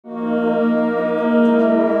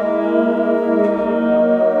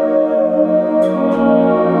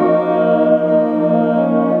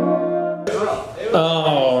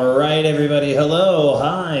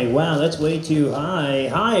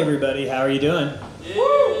you doing?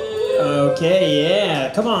 Okay,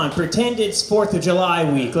 yeah. Come on, pretend it's 4th of July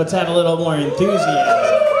week. Let's have a little more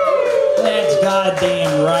enthusiasm. That's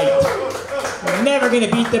goddamn right. We're never gonna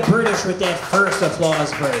beat the British with that first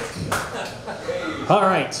applause break. All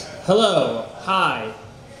right. Hello. Hi.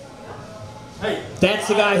 Hey. That's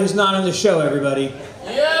the guy who's not on the show, everybody.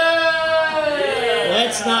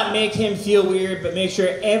 Let's not make him feel weird, but make sure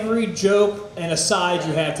every joke and aside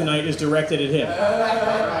you have tonight is directed at him.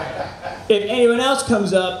 If anyone else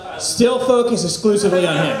comes up, still focus exclusively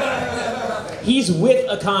on him. He's with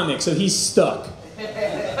a comic, so he's stuck.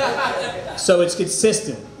 So it's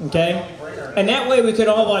consistent, okay? And that way we can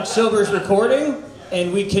all watch Silver's recording,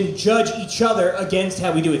 and we can judge each other against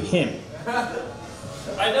how we do with him.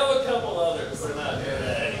 I know a couple others. They're not here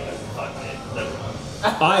today. Fuck me.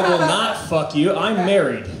 I will not fuck you. I'm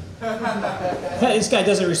married. This guy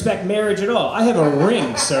doesn't respect marriage at all. I have a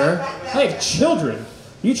ring, sir. I have children.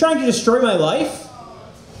 Are you trying to destroy my life?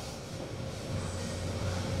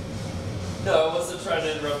 No, I wasn't trying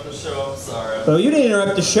to interrupt the show. I'm sorry. Well, you didn't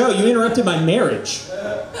interrupt the show. You interrupted my marriage.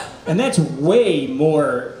 And that's way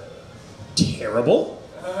more terrible.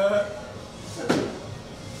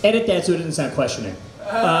 Edit that so it doesn't sound questioning.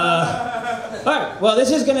 Alright, well,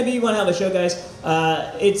 this is going to be one hell of a show, guys.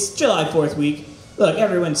 It's July 4th week. Look,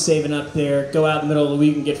 everyone's saving up there. Go out in the middle of the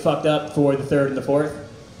week and get fucked up for the 3rd and the 4th.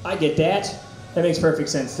 I get that. That makes perfect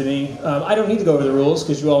sense to me. I don't need to go over the rules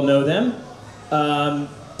because you all know them.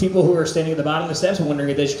 People who are standing at the bottom of the steps and wondering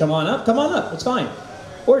if they should come on up, it's fine.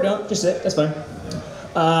 Or don't, just sit, that's fine.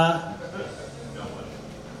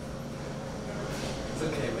 It's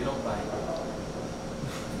okay, we don't bite.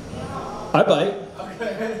 I bite.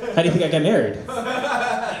 How do you think I got married?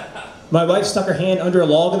 My wife stuck her hand under a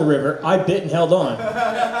log in the river, I bit and held on.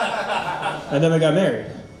 And then we got married.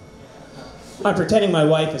 I'm pretending my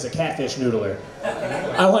wife is a catfish noodler.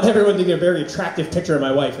 I want everyone to get a very attractive picture of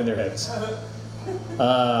my wife in their heads.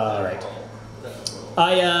 Alright.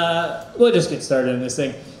 We'll just get started on this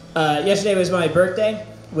thing. Yesterday was my birthday,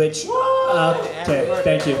 which, okay,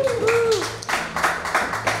 thank you.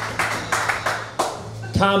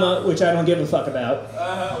 Comma, which I don't give a fuck about.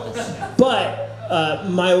 But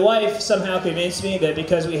my wife somehow convinced me that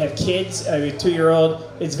because we have kids, I have a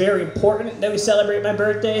 2-year-old, it's very important that we celebrate my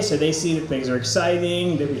birthday, so they see that things are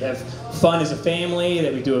exciting, that we have fun as a family,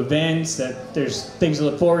 that we do events, that there's things to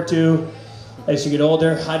look forward to as you get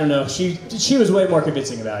older. I don't know. She was way more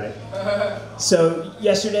convincing about it. So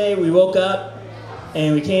yesterday we woke up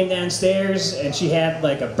and we came downstairs and she had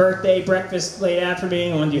like a birthday breakfast laid out for me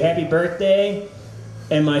and wanted to do happy birthday.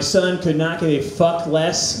 And my son could not give a fuck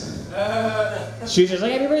less. She was just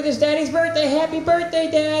like, happy birthday, it's Daddy's birthday, happy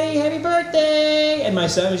birthday, Daddy, happy birthday. And my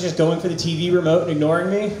son was just going for the TV remote and ignoring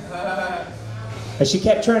me. And she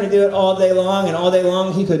kept trying to do it all day long, and all day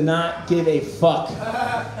long he could not give a fuck.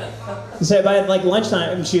 So by like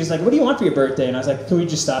lunchtime, she was like, what do you want for your birthday? And I was like, can we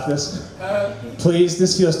just stop this? Please,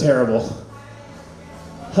 this feels terrible.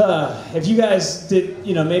 If you guys did,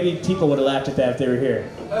 maybe people would have laughed at that if they were here.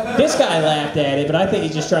 This guy laughed at it, but I think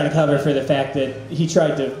he's just trying to cover for the fact that he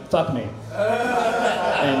tried to fuck me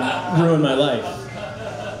and ruin my life.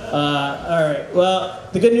 Alright, well,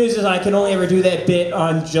 the good news is I can only ever do that bit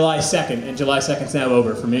on July 2nd, and July 2nd's now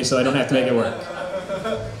over for me, so I don't have to make it work.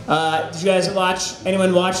 Did you guys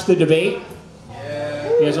anyone watch the debate?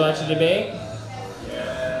 Yeah. You guys watch the debate?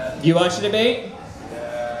 Yeah. You watch the debate?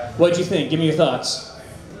 Yeah. What'd you think? Give me your thoughts.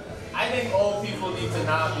 I think old people need to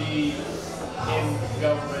not be in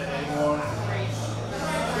government anymore.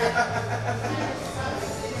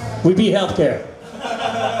 We beat healthcare.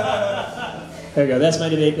 There you go, that's my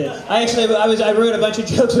debate bit. I wrote a bunch of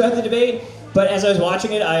jokes about the debate, but as I was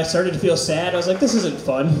watching it, I started to feel sad. I was like, this isn't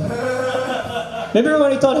fun. Remember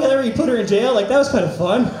when he thought Hillary put her in jail? Like, that was kind of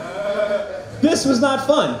fun. This was not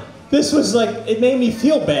fun. This was like, it made me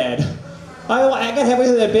feel bad. I got halfway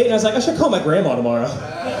through the debate and I was like, I should call my grandma tomorrow.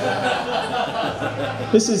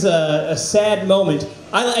 This is a sad moment.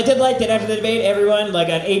 I did like that after the debate, everyone, like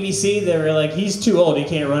on ABC, they were like, he's too old, he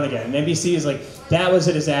can't run again. And NBC is like, that was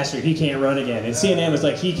a disaster, he can't run again. And CNN was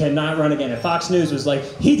like, he cannot run again. And Fox News was like,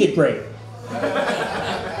 he did great.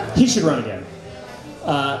 He should run again.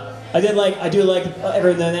 I do like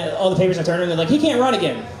all the papers I turn on, they're like, he can't run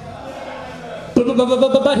again. But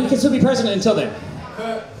he can still be president until then.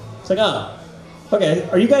 It's like, oh, okay,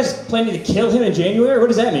 are you guys planning to kill him in January? What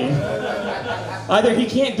does that mean? Either he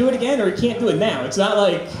can't do it again or he can't do it now. It's not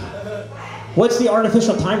like, what's the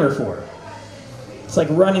artificial timer for? It's like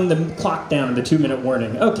running the clock down the 2-minute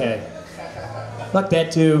warning. Okay, fuck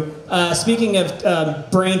that too. Speaking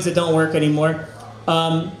of brains that don't work anymore,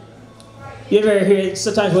 You ever hear,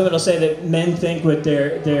 sometimes women will say that men think with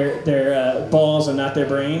their balls and not their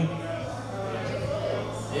brain?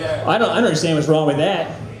 Yeah. I don't understand what's wrong with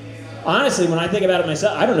that. Honestly, when I think about it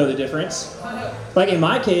myself, I don't know the difference. Like in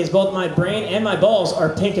my case, both my brain and my balls are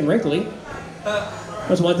pink and wrinkly.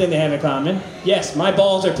 That's one thing they have in common. Yes, my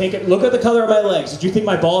balls are pink. Look at the color of my legs. Did you think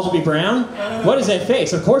my balls would be brown? What is that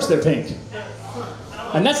face? Of course they're pink.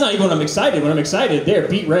 And that's not even when I'm excited. When I'm excited, they're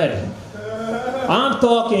beet red. I'm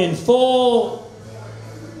talking full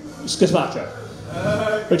gazpacho,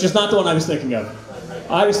 which is not the one I was thinking of.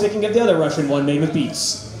 I was thinking of the other Russian one made with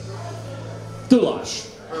beets. Goulash.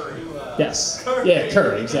 Yes. Yeah,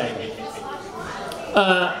 curry, exactly.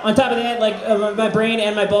 On top of that, like my brain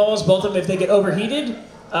and my balls, both of them, if they get overheated,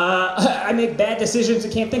 I make bad decisions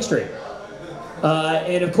and can't think straight.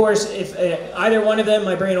 And of course, if either one of them,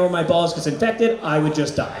 my brain or my balls, gets infected, I would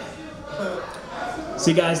just die.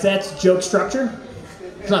 See guys, that's joke structure.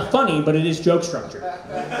 It's not funny, but it is joke structure.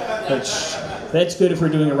 Which, that's good if we're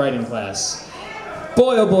doing a writing class.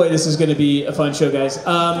 Boy, oh boy, this is going to be a fun show, guys.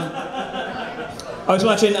 I was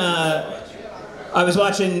watching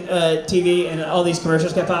TV, and all these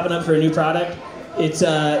commercials kept popping up for a new product. It's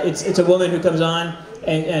a woman who comes on,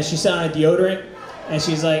 and she's selling a deodorant, and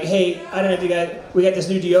she's like, "Hey, I don't know if you guys, we got this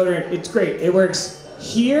new deodorant. It's great. It works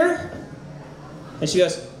here," and she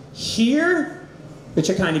goes, "Here," which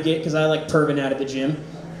I kind of get because I like perving out at the gym,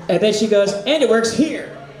 and then she goes, "And it works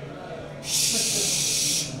here."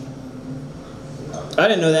 Shh. I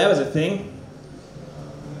didn't know that was a thing.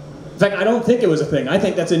 In fact, I don't think it was a thing. I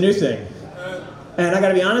think that's a new thing. And I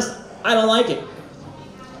gotta be honest, I don't like it.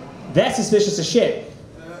 That's suspicious as shit.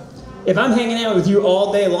 If I'm hanging out with you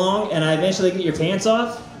all day long and I eventually get your pants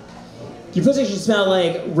off, your pussy should smell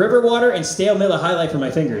like river water and stale Miller High Life from my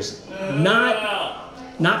fingers.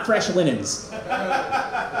 Not fresh linens.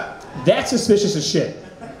 That's suspicious as shit.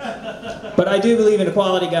 But I do believe in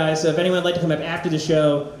equality, guys, so if anyone would like to come up after the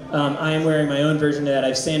show, I am wearing my own version of that. I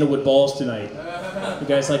have sandalwood balls tonight. You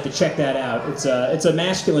guys like to check that out. It's a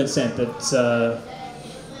masculine scent that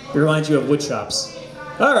reminds you of wood shops.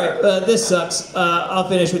 All right, this sucks. I'll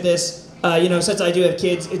finish with this. You know, since I do have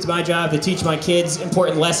kids, it's my job to teach my kids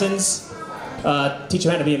important lessons. Teach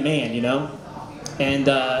them how to be a man, you know? And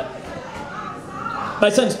my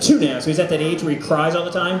son's 2 now, so he's at that age where he cries all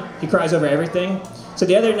the time. He cries over everything. So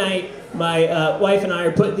the other night, my wife and I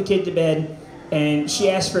are putting the kid to bed, and she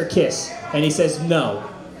asks for a kiss, and he says no.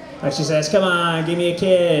 And she says, "Come on, give me a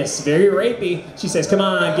kiss." Very rapey. She says, "Come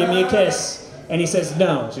on, give me a kiss." And he says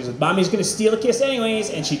no. She says, "Mommy's gonna steal a kiss anyways,"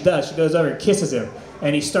 and she does. She goes over and kisses him,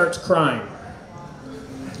 and he starts crying.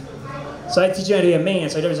 So I teach him how to be a man,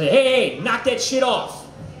 so I never say, hey, knock that shit off.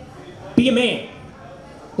 Be a man.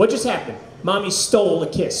 What just happened? Mommy stole a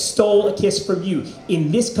kiss from you.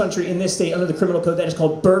 In this country, in this state, under the criminal code, that is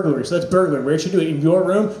called burglary. So that's burglary. Where should you do it? In your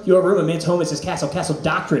room, a man's home is his castle. Castle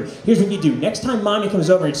doctrine. Here's what you do. Next time mommy comes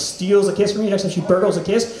over and steals a kiss from you, next time she burgles a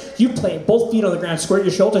kiss, you plant both feet on the ground, square your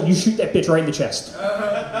shoulders, and you shoot that bitch right in the chest.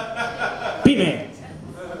 Be man.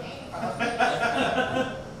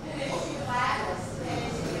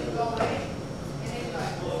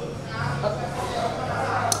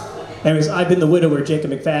 Anyways, I've been the widower, Jacob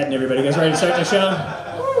McFadden, everybody. You guys ready to start the show?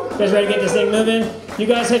 You guys ready to get this thing moving? You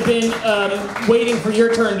guys have been waiting for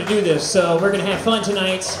your turn to do this, so we're going to have fun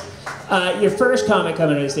tonight. Your first comic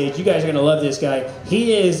coming to the stage, you guys are going to love this guy.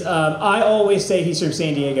 He is, I always say he's from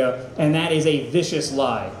San Diego, and that is a vicious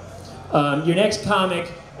lie. Your next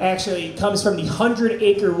comic actually comes from the 100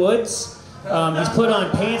 Acre Woods. He's put on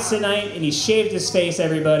pants tonight, and he shaved his face,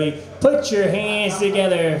 everybody. Put your hands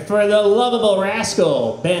together for the lovable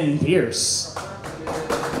rascal, Ben Pierce.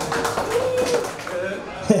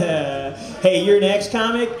 Hey, your next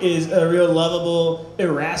comic is a real lovable,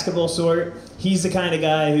 irascible sort. He's the kind of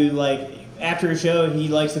guy who, like, after a show, he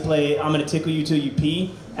likes to play I'm Gonna Tickle You Till You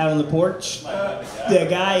Pee out on the porch. The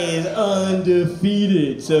guy is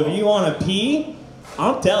undefeated. So if you want to pee,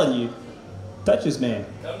 I'm telling you, touch this man.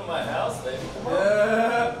 Come to my house, baby. Come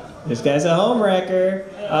on. This guy's a homewrecker.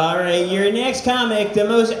 All right, your next comic, the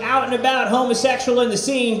most out and about homosexual in the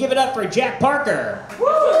scene. Give it up for Jack Parker. Woo!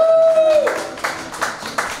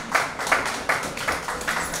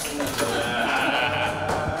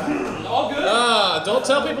 All good. Don't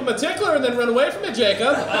tell people I'm a tickler and then run away from it,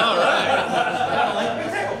 Jacob. All right.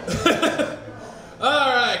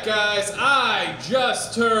 All right, guys. I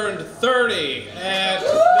just turned 30, and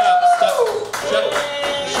no, stop.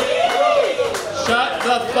 Shut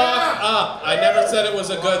the fuck up. I never said it was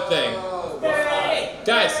a good thing. 30,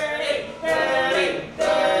 Guys. 30,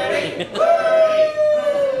 30.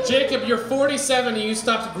 Jacob, you're 47 and you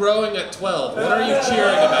stopped growing at 12. What are you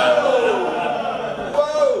cheering about?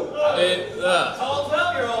 Tall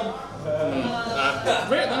 12-year-old.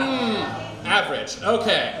 Average.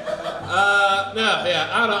 Okay. No, yeah,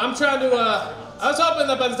 I don't know. I'm trying to. I was hoping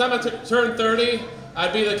that by the time I turn 30,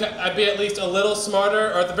 I'd be at least a little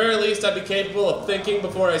smarter, or at the very least, I'd be capable of thinking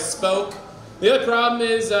before I spoke. The other problem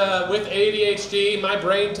is with ADHD, my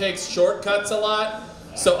brain takes shortcuts a lot,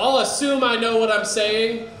 so I'll assume I know what I'm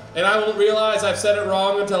saying, and I won't realize I've said it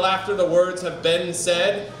wrong until after the words have been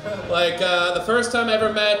said. Like the first time I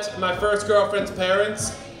ever met my first girlfriend's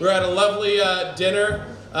parents, we were at a lovely dinner.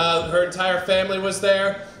 Her entire family was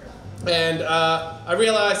there. And I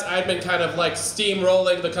realized I'd been kind of like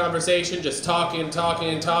steamrolling the conversation, just talking and talking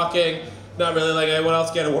and talking, not really letting anyone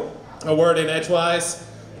else get a word in edgewise.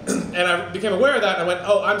 And I became aware of that, and I went,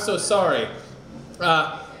 oh, I'm so sorry.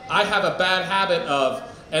 I have a bad habit of,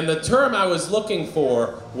 and the term I was looking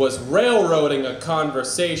for was railroading a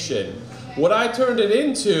conversation. What I turned it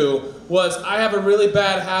into was I have a really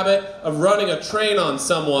bad habit of running a train on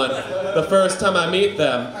someone the first time I meet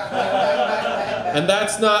them. And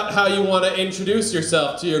that's not how you want to introduce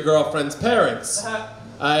yourself to your girlfriend's parents.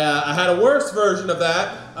 I had a worse version of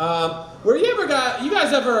that. Where you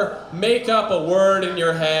guys ever make up a word in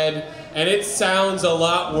your head and it sounds a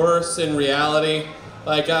lot worse in reality?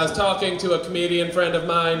 Like I was talking to a comedian friend of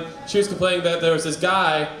mine. She was complaining that there was this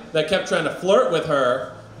guy that kept trying to flirt with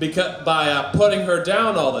her by putting her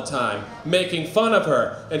down all the time, making fun of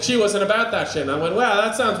her. And she wasn't about that shit. And I went, wow,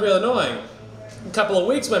 that sounds real annoying. A couple of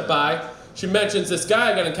weeks went by. She mentions this guy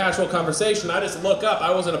again in casual conversation. I just look up.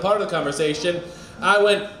 I wasn't a part of the conversation. I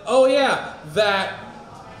went, oh yeah, that.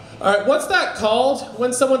 All right, what's that called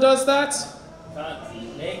when someone does that?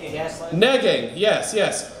 Negging. Negging, yes,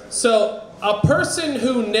 yes. So a person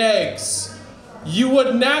who negs, you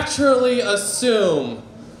would naturally assume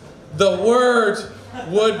the word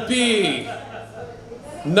would be,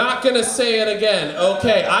 not gonna say it again.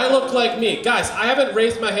 Okay, I look like me. Guys, I haven't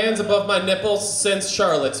raised my hands above my nipples since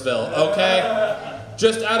Charlottesville, okay?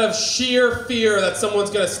 Just out of sheer fear that someone's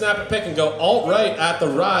gonna snap a pic and go alt-right at the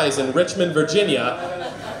rise in Richmond, Virginia.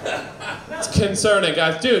 It's concerning,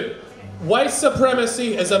 guys. Dude, white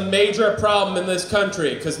supremacy is a major problem in this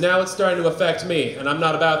country, because now it's starting to affect me, and I'm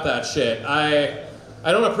not about that shit. I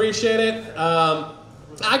don't appreciate it.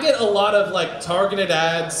 I get a lot of like targeted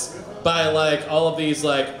ads by like all of these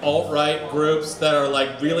like alt-right groups that are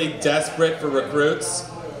like really desperate for recruits,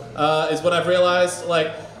 is what I've realized.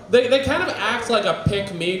 Like they kind of act like a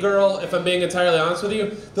pick-me girl, if I'm being entirely honest with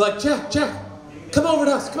you. They're like, Jack, come over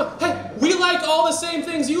to us, come on. Hey, we like all the same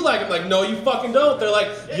things you like. I'm like, no, you fucking don't. They're like,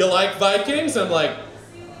 you like Vikings? I'm like,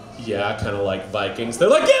 yeah, I kind of like Vikings. They're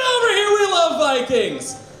like, get over here, we love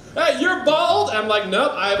Vikings. Hey, you're bald? I'm like,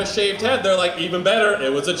 nope, I have a shaved head. They're like, even better,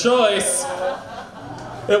 it was a choice.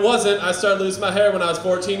 It wasn't. I started losing my hair when I was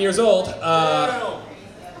 14 years old.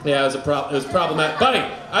 Yeah, it was problematic. Buddy,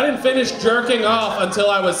 I didn't finish jerking off until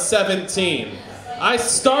I was 17. I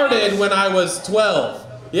started when I was 12.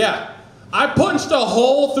 Yeah. I punched a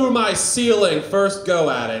hole through my ceiling first go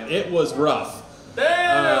at it. It was rough.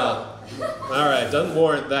 Damn! Alright, doesn't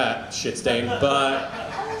warrant that shit stain, but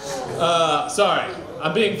sorry.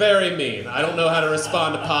 I'm being very mean. I don't know how to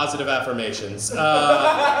respond to positive affirmations.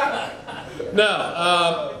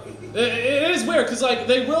 It is weird, because like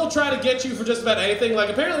they will try to get you for just about anything. Like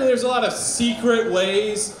apparently there's a lot of secret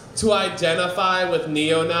ways to identify with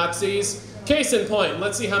neo-Nazis. Case in point,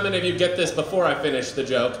 let's see how many of you get this before I finish the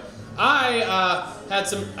joke. I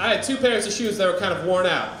had two pairs of shoes that were kind of worn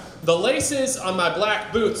out. The laces on my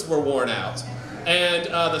black boots were worn out. And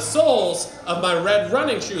the soles of my red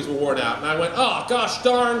running shoes were worn out. And I went, oh, gosh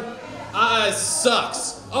darn, this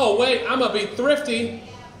sucks. Oh, wait, I'm gonna be thrifty.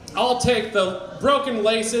 I'll take the broken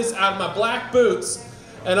laces out of my black boots,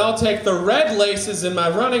 and I'll take the red laces in my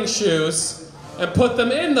running shoes and put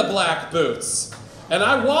them in the black boots. And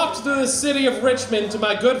I walked through the city of Richmond to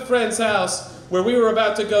my good friend's house where we were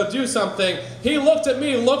about to go do something. He looked at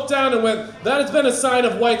me, looked down, and went, that has been a sign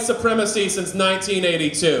of white supremacy since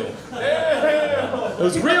 1982. It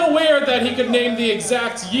was real weird that he could name the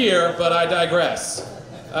exact year, but I digress.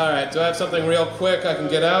 All right, do I have something real quick I can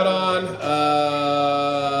get out on?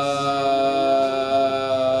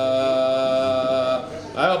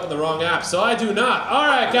 I opened the wrong app, so I do not. All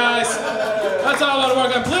right, guys, that's all I want to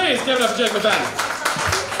work on. Please give it up for Jacob McFadden.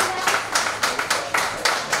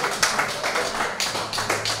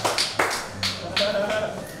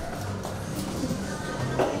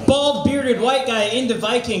 Bald, bearded white guy into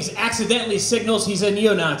Vikings accidentally signals he's a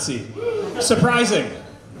neo-Nazi. Surprising.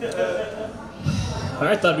 All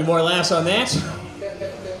right, thought there'd be more laughs on that.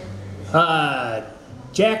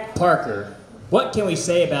 Jack Parker. What can we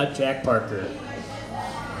say about Jack Parker?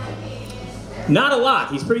 Not a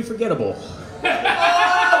lot. He's pretty forgettable.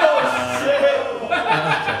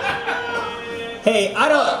 Hey, I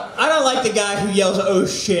don't like the guy who yells "oh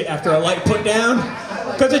shit" after a light put down,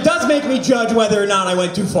 because it does make me judge whether or not I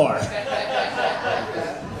went too far. I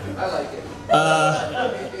like it.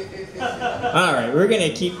 All right, we're gonna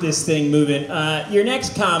keep this thing moving. Your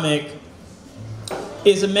next comic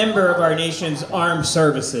is a member of our nation's armed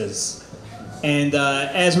services, and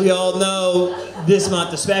as we all know, this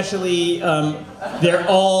month especially, they're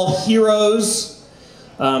all heroes.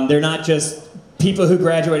 They're not just people who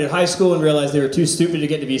graduated high school and realized they were too stupid to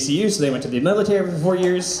get to VCU, so they went to the military for 4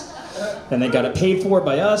 years, and they got it paid for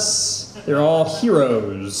by us. They're all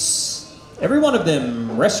heroes. Every one of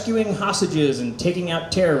them rescuing hostages and taking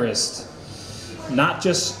out terrorists, not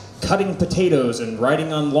just cutting potatoes and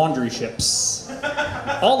riding on laundry ships.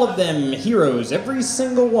 All of them heroes, every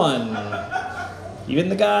single one. Even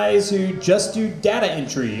the guys who just do data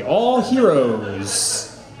entry, all heroes.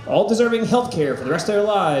 All deserving health care for the rest of their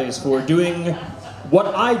lives for doing what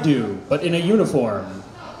I do, but in a uniform.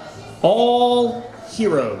 All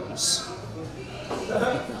heroes.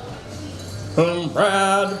 I'm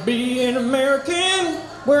proud to be an American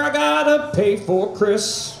where I gotta pay for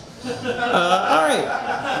Chris. All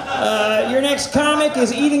right. Your next comic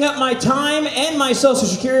is eating up my time and my Social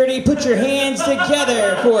Security. Put your hands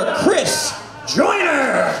together for Chris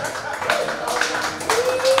Joyner.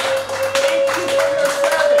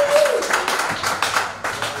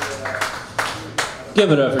 Give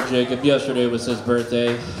it up for Jacob. Yesterday was his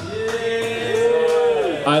birthday.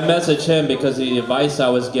 I messaged him because of the advice I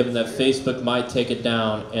was given that Facebook might take it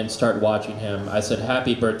down and start watching him. I said,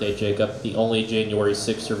 happy birthday, Jacob, the only January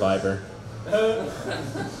 6th survivor.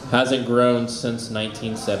 Hasn't grown since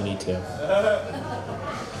 1972.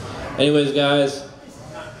 Anyways, guys.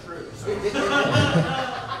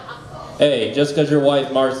 Hey, just because your wife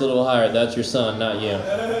marks a little higher, that's your son, not you.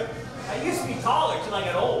 I used to be taller until I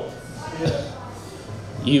got old.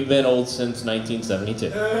 You've been old since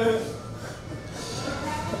 1972.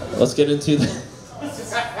 Let's get into the...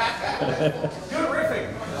 Good riffing.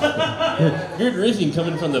 Good riffing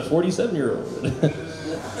coming from the 47-year-old.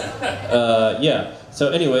 Yeah,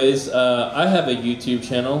 so anyways, I have a YouTube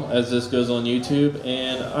channel as this goes on YouTube,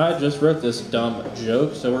 and I just wrote this dumb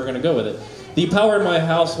joke, so we're going to go with it. The power in my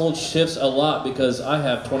household shifts a lot because I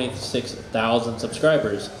have 26,000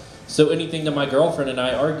 subscribers. So anything that my girlfriend and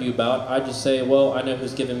I argue about, I just say, well, I know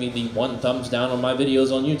who's giving me the 1 thumbs down on my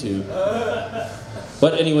videos on YouTube.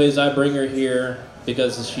 But anyways, I bring her here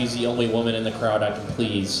because she's the only woman in the crowd I can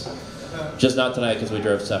please. Just not tonight because we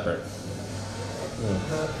drove separate.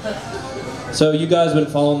 So you guys have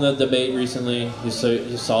been following the debate recently. You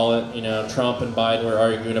saw it, you know, Trump and Biden were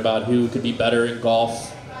arguing about who could be better in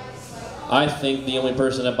golf. I think the only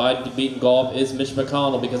person that Biden could beat in golf is Mitch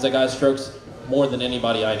McConnell because that guy strokes more than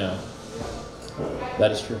anybody I know.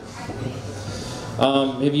 That is true.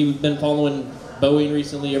 Have you been following Boeing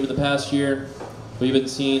recently over the past year? We've been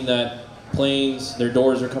seeing that planes, their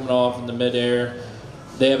doors are coming off in the midair.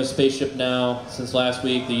 They have a spaceship now since last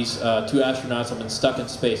week. These 2 astronauts have been stuck in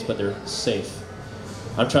space, but they're safe.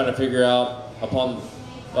 I'm trying to figure out, upon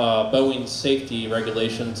Boeing's safety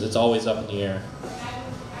regulations, it's always up in the air.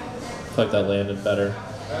 I feel like that landed better.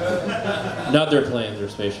 Not their planes or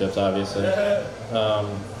spaceships, obviously.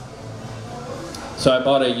 So I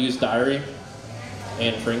bought a used diary,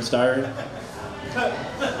 Anne Frank's diary.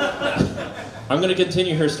 I'm going to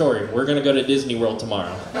continue her story. We're going to go to Disney World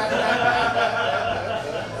tomorrow.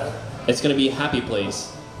 It's going to be a happy place.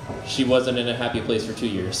 She wasn't in a happy place for 2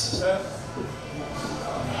 years.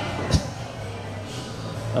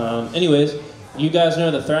 Anyways, you guys know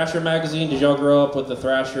the Thrasher magazine? Did y'all grow up with the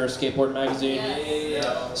Thrasher skateboard magazine?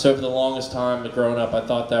 Yeah. So for the longest time growing up, I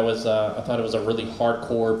thought it was a really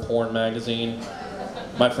hardcore porn magazine.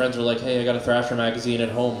 My friends were like, "Hey, I got a Thrasher magazine at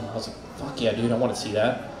home." I was like, "Fuck yeah, dude, I want to see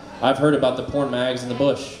that." I've heard about the porn mags in the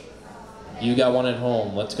bush. You got one at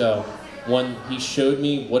home. Let's go. When he showed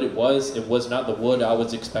me what it was not the wood I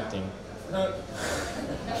was expecting.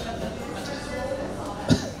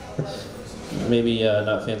 Maybe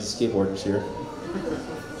not fans of skateboarders here.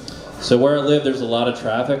 So where I live, there's a lot of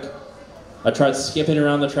traffic. I tried skipping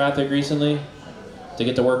around the traffic recently to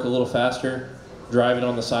get to work a little faster, driving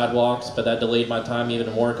on the sidewalks, but that delayed my time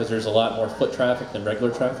even more because there's a lot more foot traffic than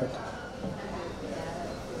regular traffic.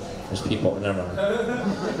 There's people, never mind.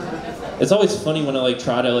 It's always funny when I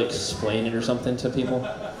try to explain it or something to people.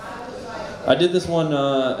 I did this one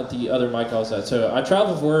at the other mic I was at. So I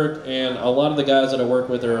travel for work, and a lot of the guys that I work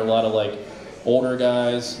with are a lot of older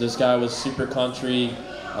guys. This guy was super country,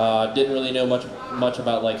 didn't really know much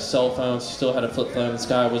about cell phones. Still had a flip phone. This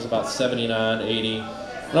guy was about 79, 80.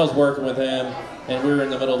 And I was working with him, and we were in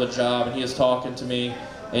the middle of a job, and he was talking to me,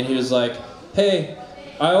 and he was like, hey,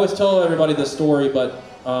 I always tell everybody this story, but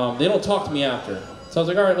they don't talk to me after. So I was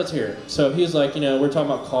like, all right, let's hear it. So he was like, we're talking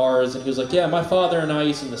about cars, and he was like, yeah, my father and I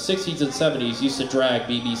in the 60s and 70s used to drag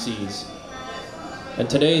BBCs. In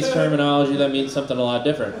today's terminology, that means something a lot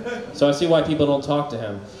different. So I see why people don't talk to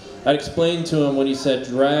him. I'd explained to him when he said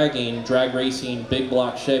drag racing big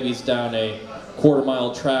block Chevys down a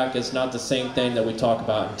quarter-mile track is not the same thing that we talk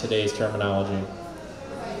about in today's terminology.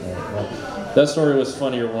 Well, that story was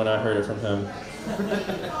funnier when I heard it from him.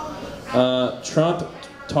 Trump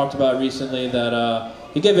talked about recently that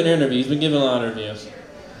he gave an interview. He's been giving a lot of interviews.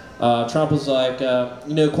 Trump was like,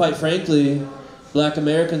 quite frankly, Black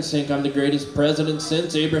Americans think I'm the greatest president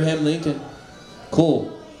since Abraham Lincoln.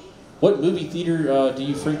 Cool. What movie theater do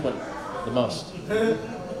you frequent the most?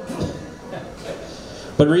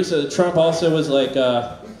 But recently, Trump also was like,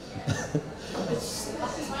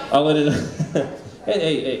 I'll let it.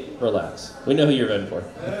 Hey, relax. We know who you're voting for.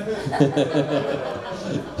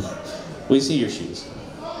 We see your shoes.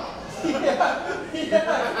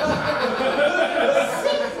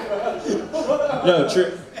 No,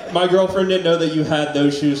 true. My girlfriend didn't know that you had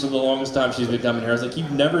those shoes for the longest time she's been coming here. I was like,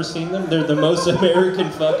 you've never seen them? They're the most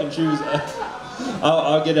American fucking shoes ever.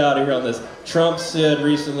 I'll get out of here on this. Trump said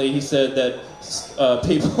recently, he said that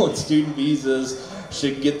people on student visas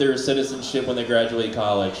should get their citizenship when they graduate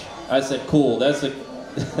college. I said, cool. That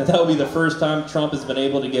would be the first time Trump has been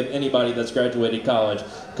able to give anybody that's graduated college,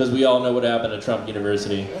 because we all know what happened at Trump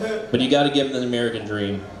University. But you got to give them the American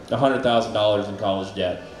dream. $100,000 in college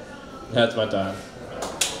debt. That's my time.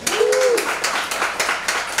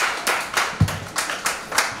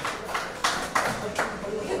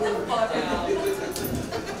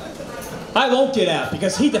 I won't get out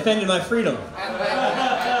because he defended my freedom.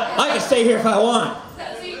 I can stay here if I want.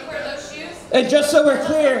 So you can wear those shoes? And just so we're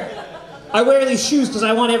clear, I wear these shoes because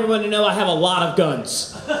I want everyone to know I have a lot of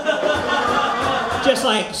guns. Just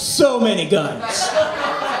like so many guns.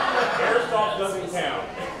 Airsoft doesn't count.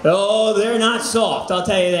 Oh, they're not soft, I'll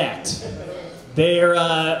tell you that. They're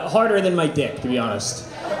harder than my dick, to be honest.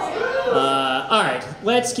 Alright,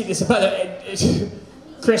 let's keep this up.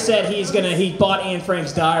 Chris said he bought Anne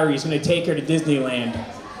Frank's diary. He's going to take her to Disneyland.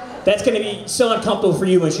 That's going to be so uncomfortable for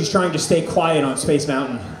you when she's trying to stay quiet on Space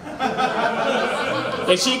Mountain.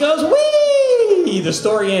 And she goes, whee! The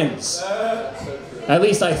story ends. At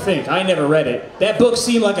least I think. I never read it. That book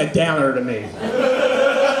seemed like a downer to me.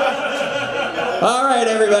 All right,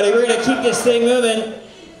 everybody, we're going to keep this thing moving.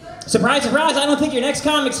 Surprise, surprise, I don't think your next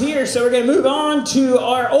comic's here, so we're going to move on to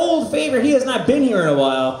our old favorite. He has not been here in a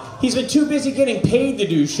while. He's been too busy getting paid to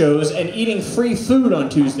do shows and eating free food on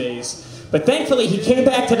Tuesdays. But thankfully, he came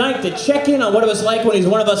back tonight to check in on what it was like when he's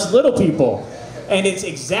one of us little people. And it's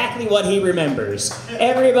exactly what he remembers.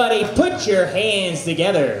 Everybody put your hands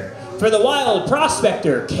together for the wild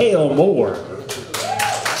prospector, Cale Moyer.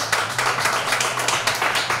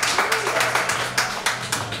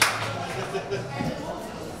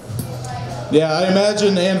 Yeah, I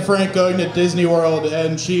imagine Anne Frank going to Disney World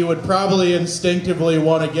and she would probably instinctively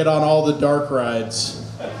want to get on all the dark rides.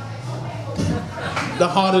 The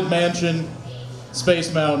Haunted Mansion,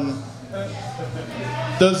 Space Mountain.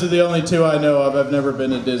 Those are the only two I know of. I've never been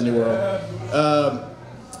to Disney World.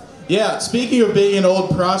 Yeah, speaking of being an old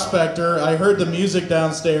prospector, I heard the music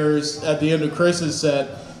downstairs at the end of Chris's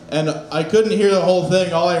set, and I couldn't hear the whole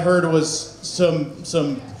thing. All I heard was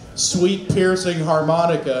some sweet piercing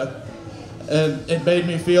harmonica. And it made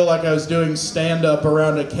me feel like I was doing stand-up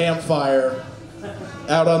around a campfire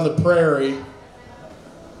out on the prairie.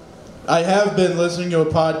 I have been listening to a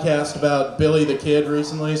podcast about Billy the Kid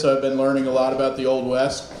recently, so I've been learning a lot about the Old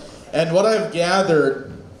West. And what I've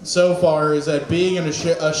gathered so far is that being a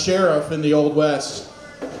sheriff in the Old West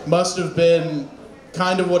must have been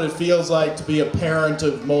kind of what it feels like to be a parent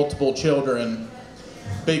of multiple children.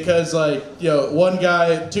 Because, like,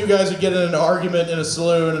 two guys would get in an argument in a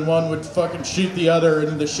saloon and one would fucking shoot the other, and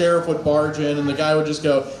then the sheriff would barge in and the guy would just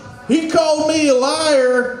go, "He called me a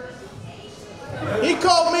liar! He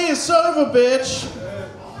called me a son of a bitch!"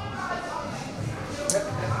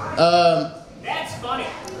 That's funny.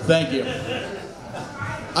 Thank you.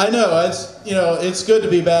 I know, it's good to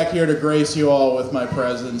be back here to grace you all with my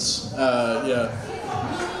presence.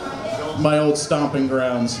 My old stomping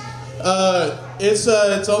grounds.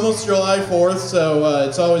 It's almost July 4th, so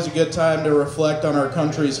it's always a good time to reflect on our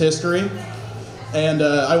country's history. And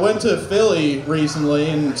I went to Philly recently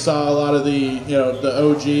and saw a lot of the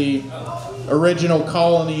OG original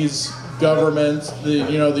colonies government,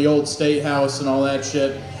 the old state house and all that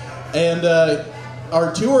shit. And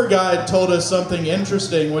our tour guide told us something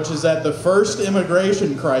interesting, which is that the first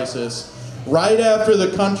immigration crisis, right after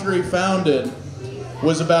the country founded,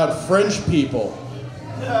 was about French people.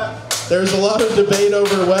 There's a lot of debate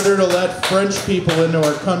over whether to let French people into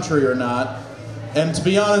our country or not. And to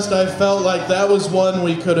be honest, I felt like that was one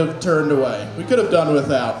we could have turned away. We could have done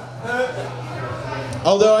without.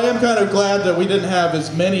 Although I am kind of glad that we didn't have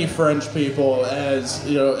as many French people as,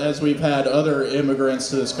 as we've had other immigrants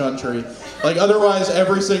to this country. Like, otherwise,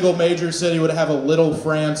 every single major city would have a little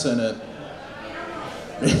France in it.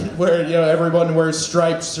 Where, everyone wears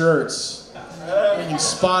striped shirts. You can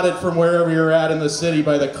spot it from wherever you're at in the city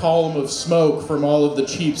by the column of smoke from all of the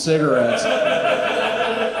cheap cigarettes.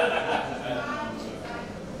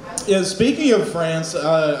 Yeah, speaking of France,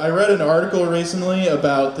 I read an article recently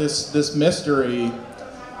about this mystery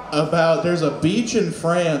about there's a beach in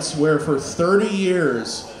France where for 30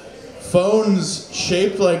 years phones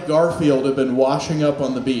shaped like Garfield have been washing up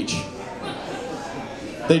on the beach.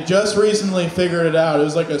 They just recently figured it out. It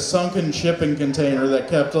was like a sunken shipping container that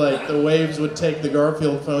kept, like, the waves would take the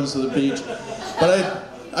Garfield phones to the beach. But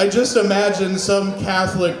I just imagine some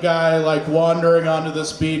Catholic guy, like, wandering onto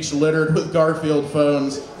this beach littered with Garfield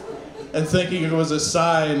phones and thinking it was a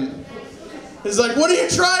sign. He's like, "What are you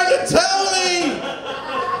trying to tell me?"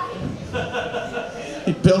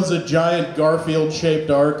 He builds a giant Garfield-shaped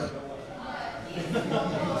ark.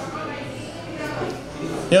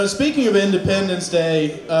 Speaking of Independence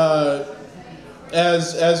Day,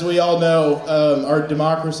 as we all know, our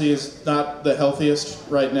democracy is not the healthiest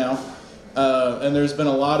right now. And there's been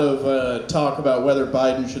a lot of talk about whether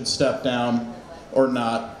Biden should step down or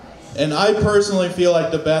not. And I personally feel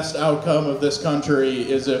like the best outcome of this country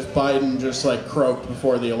is if Biden just, like, croaked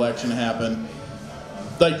before the election happened.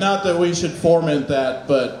 Like, not that we should foment that,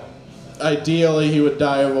 but ideally he would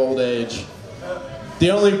die of old age.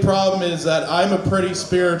 The only problem is that I'm a pretty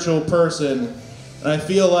spiritual person, and I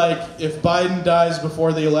feel like if Biden dies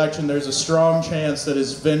before the election, there's a strong chance that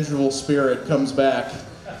his vengeful spirit comes back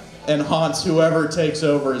and haunts whoever takes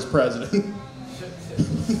over as president.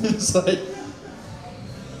 It's like,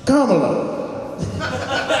 Kamala.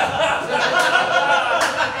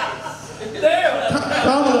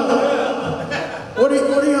 Kamala. What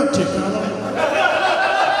are you up to, Kamala?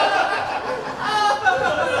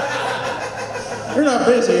 You're not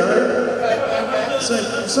busy, are you?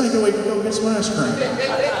 Thinking we can go get some ice cream.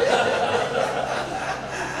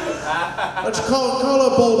 Let's call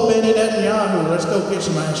up old Benny Netanyahu. Let's go get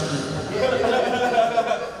some ice cream.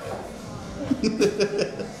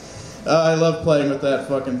 I love playing with that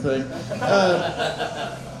fucking thing.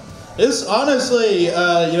 This, honestly,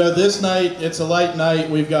 this night, it's a light night.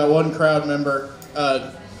 We've got one crowd member.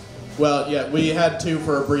 We had two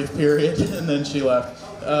for a brief period, and then she left.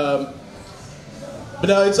 But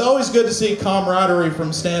no, it's always good to see camaraderie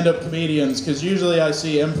from stand-up comedians, because usually I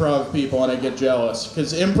see improv people and I get jealous,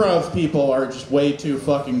 because improv people are just way too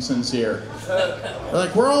fucking sincere. They're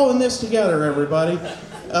like, "We're all in this together, everybody."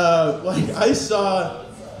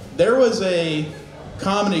 There was a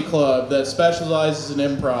comedy club that specializes in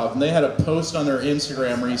improv, and they had a post on their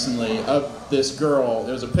Instagram recently of this girl.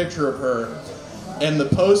 There was a picture of her, and the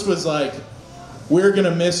post was like, "We're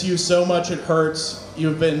gonna miss you so much it hurts.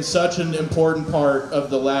 You've been such an important part of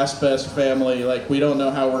the Last Best family. Like, we don't know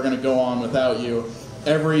how we're gonna go on without you.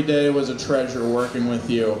 Every day was a treasure working with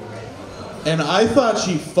you." And I thought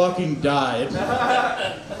she fucking died.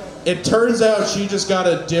 It turns out she just got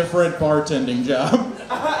a different bartending job.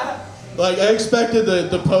 Like, I expected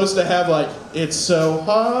the post to have, like, "It's so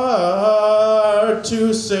hard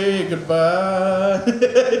to say goodbye."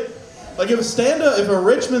 Like, if a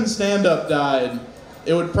Richmond stand-up died,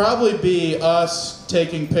 it would probably be us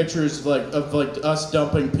taking pictures of us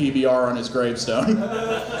dumping PBR on his gravestone.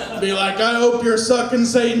 Be like, "I hope you're sucking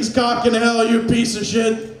Satan's cock in hell, you piece of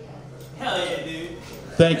shit." Hell yeah, dude.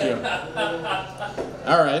 Thank you.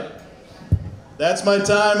 All right. That's my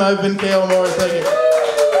time. I've been Cale Moyer. Thank you.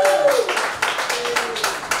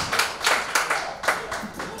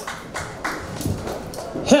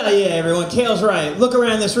 Hell yeah, everyone. Cale's right. Look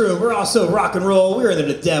around this room. We're all so rock and roll. We're into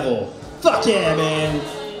the devil. Fuck yeah, man.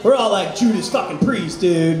 We're all like Judas fucking Priest,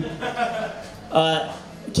 dude.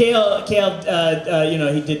 Cale,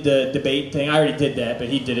 he did the debate thing. I already did that, but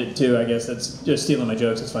he did it too, I guess. That's just stealing my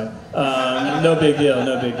jokes. It's fine. No big deal,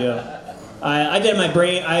 no big deal. I had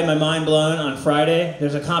my mind blown on Friday.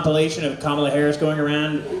 There's a compilation of Kamala Harris going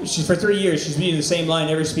around. For 3 years, she's reading the same line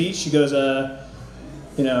every speech. She goes,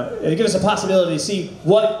 it gives us a possibility to see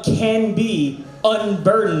what can be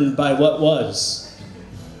unburdened by what was,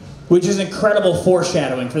 which is incredible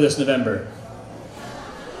foreshadowing for this November.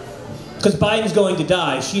 Because Biden's going to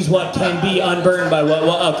die. She's what can be unburned by what?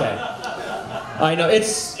 Well, okay. I know.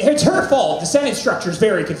 It's her fault. The Senate structure is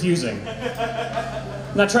very confusing.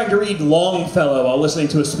 I'm not trying to read Longfellow while listening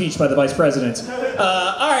to a speech by the Vice President.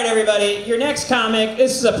 All right, everybody. Your next comic.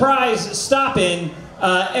 This is a prize stop-in.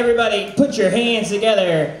 Everybody, put your hands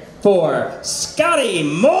together for Scotty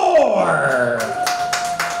Moore.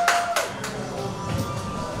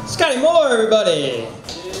 Scotty Moore, everybody.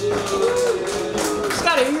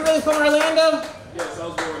 Scotty, are you really from Orlando? Yes, I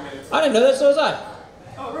was born there. I didn't know that, so was I.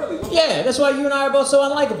 Oh, really? Yeah, that's why you and I are both so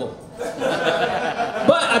unlikable.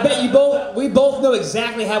 But I bet we both know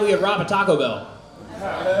exactly how we would rob a Taco Bell.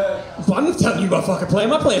 I'm not telling you my fucking plan.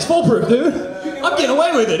 My plan's foolproof, dude. I'm getting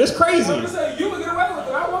away with it. It's crazy. I'm just saying, you would get away with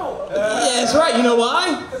it. I won't. Yeah, that's right. You know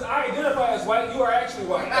why? Because I identify as white. You are actually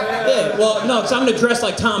white. Yeah, well, no, because I'm going to dress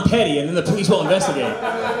like Tom Petty, and then the police will investigate.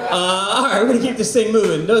 All right, we're going to keep this thing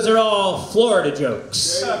moving. Those are all Florida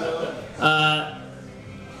jokes.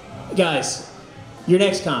 Guys, your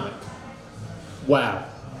next comic. Wow.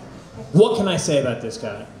 What can I say about this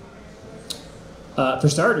guy? For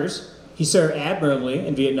starters, he served admirably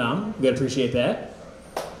in Vietnam. We got to appreciate that.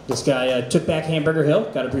 This guy took back Hamburger Hill.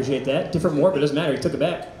 Got to appreciate that. Different war, but it doesn't matter. He took it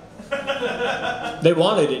back. They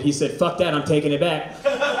wanted it. He said, fuck that, I'm taking it back.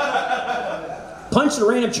 Punched a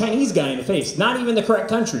random Chinese guy in the face. Not even the correct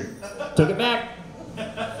country. Took it back.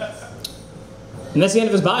 And that's the end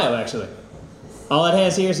of his bio, actually. All it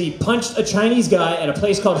has here is he punched a Chinese guy at a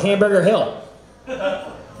place called Hamburger Hill.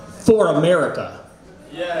 For America.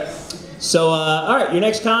 Yes. So, all right, your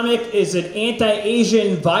next comic is an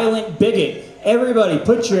anti-Asian violent bigot. Everybody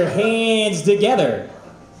put your hands together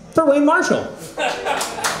for Wayne Marshall.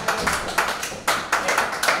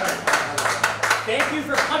 Thank you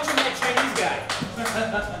for punching that Chinese guy.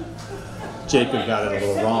 Jacob got it a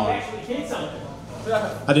little wrong.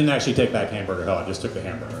 I didn't actually take back Hamburger Hill. I just took the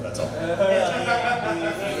hamburger. That's all.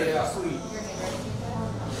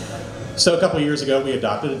 So a couple years ago, we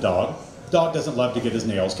adopted a dog. Dog doesn't love to get his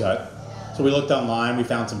nails cut. So we looked online, we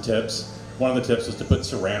found some tips. One of the tips was to put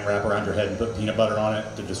saran wrap around your head and put peanut butter on it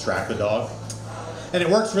to distract the dog. And it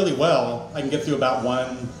works really well. I can get through about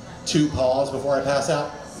 1-2 paws before I pass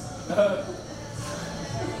out.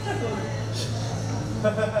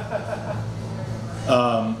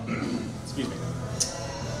 Excuse me.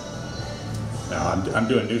 Now, I'm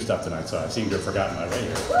doing new stuff tonight, so I seem to have forgotten my way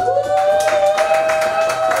here.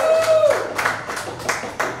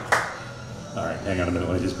 All right, hang on a minute.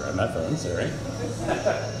 Let me just grab my phone. Sorry.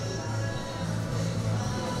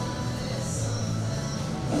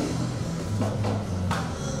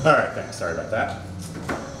 All right, thanks. Sorry about that.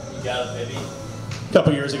 You got it, baby. A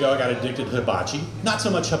couple years ago, I got addicted to hibachi. Not so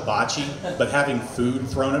much hibachi, but having food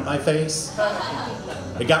thrown at my face.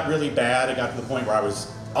 It got really bad. It got to the point where I was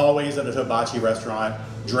always at a hibachi restaurant,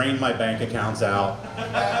 drained my bank accounts out.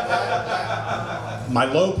 My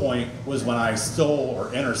low point was when I stole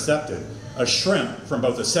or intercepted a shrimp from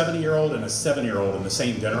both a 70-year-old and a 7-year-old in the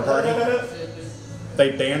same dinner party.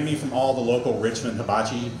 They banned me from all the local Richmond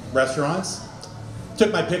hibachi restaurants.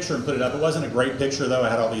 Took my picture and put it up. It wasn't a great picture though. I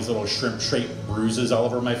had all these little shrimp-shaped bruises all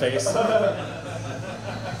over my face.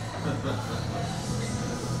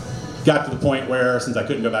 Got to the point where, since I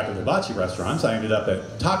couldn't go back to the hibachi restaurants, I ended up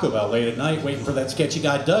at Taco Bell late at night waiting for that sketchy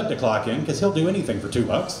guy Doug to clock in, because he'll do anything for $2.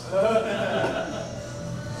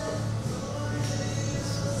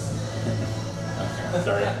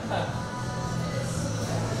 Sorry.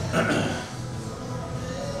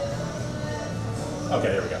 Okay,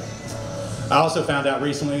 there we go. I also found out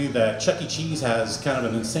recently that Chuck E. Cheese has kind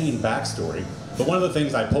of an insane backstory, but one of the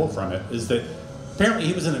things I pulled from it is that apparently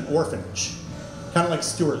he was in an orphanage. Kind of like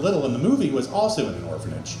Stuart Little in the movie was also in an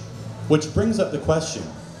orphanage. Which brings up the question,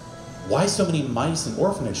 why so many mice in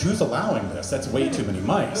orphanage? Who's allowing this? That's way too many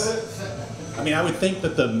mice. I mean, I would think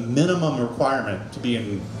that the minimum requirement to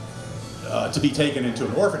be taken into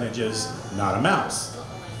an orphanage is not a mouse.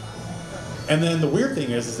 And then the weird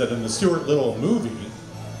thing is that in the Stuart Little movie,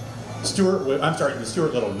 the Stuart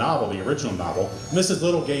Little novel, the original novel, Mrs.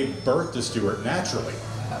 Little gave birth to Stuart naturally.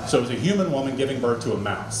 So it was a human woman giving birth to a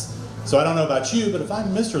mouse. So I don't know about you, but if I'm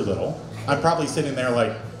Mr. Little, I'm probably sitting there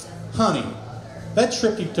like, honey, that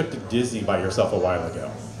trip you took to Disney by yourself a while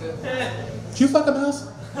ago, did you fuck a mouse?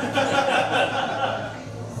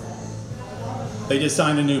 They just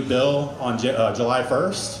signed a new bill on July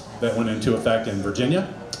 1st that went into effect in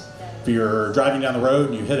Virginia. If you're driving down the road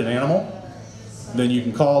and you hit an animal, then you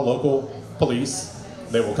can call local police.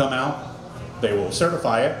 They will come out, they will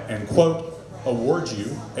certify it, and quote, award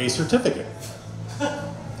you a certificate.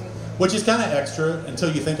 Which is kind of extra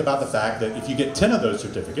until you think about the fact that if you get 10 of those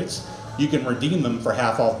certificates, You can redeem them for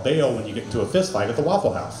half off bail when you get into a fist fight at the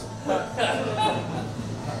Waffle House.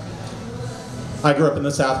 I grew up in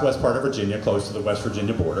the southwest part of Virginia, close to the West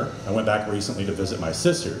Virginia border. I went back recently to visit my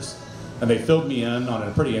sisters, and they filled me in on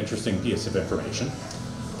a pretty interesting piece of information.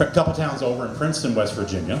 A couple towns over in Princeton, West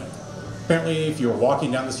Virginia, apparently if you're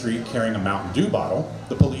walking down the street carrying a Mountain Dew bottle,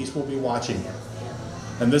 the police will be watching you.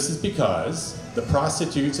 And this is because the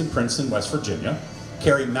prostitutes in Princeton, West Virginia,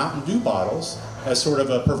 carry Mountain Dew bottles as sort of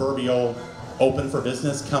a proverbial open for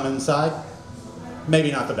business, come inside.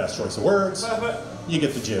 Maybe not the best choice of words. You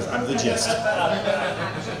get the gist. I'm the gist.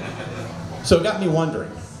 So it got me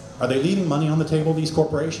wondering, are they leaving money on the table, these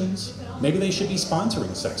corporations? Maybe they should be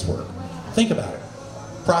sponsoring sex work. Think about it.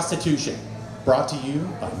 Prostitution, brought to you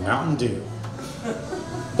by Mountain Dew.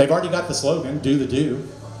 They've already got the slogan, do the do.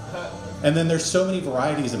 And then there's so many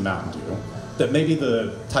varieties of Mountain Dew that maybe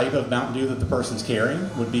the type of Mountain Dew that the person's carrying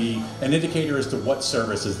would be an indicator as to what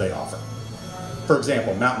services they offer. For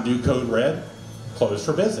example, Mountain Dew Code Red, closed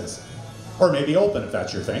for business. Or maybe open if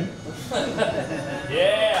that's your thing.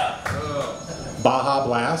 Yeah! Baja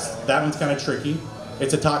Blast, that one's kind of tricky.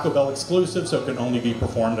 It's a Taco Bell exclusive, so it can only be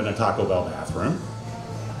performed in a Taco Bell bathroom.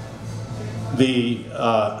 The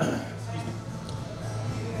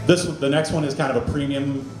next one is kind of a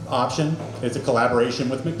premium option. It's a collaboration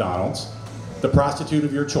with McDonald's. The prostitute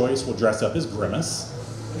of your choice will dress up as Grimace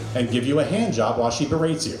and give you a hand job while she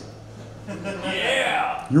berates you.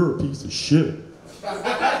 Yeah! You're a piece of shit.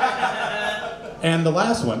 And the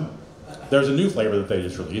last one, there's a new flavor that they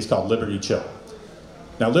just released called Liberty Chill.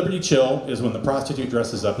 Now, Liberty Chill is when the prostitute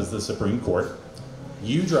dresses up as the Supreme Court.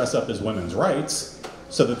 You dress up as women's rights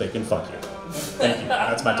so that they can fuck you. Thank you.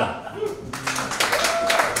 That's my time.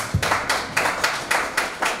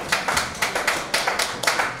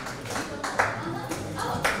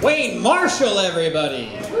 Wayne Marshall,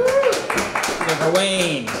 everybody. For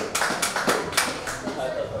Wayne.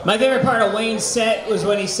 My favorite part of Wayne's set was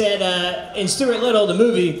when he said, in Stuart Little, the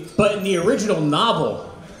movie, but in the original novel.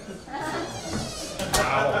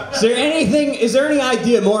 Is there any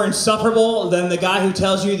idea more insufferable than the guy who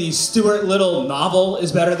tells you the Stuart Little novel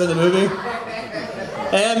is better than the movie?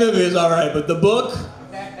 That movie is alright, but the book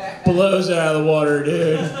blows it out of the water,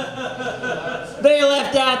 dude. They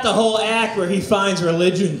left out the whole act where he finds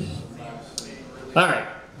religion. Alright.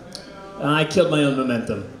 I killed my own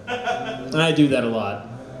momentum. I do that a lot.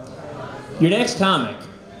 Your next comic.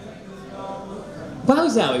 Wow,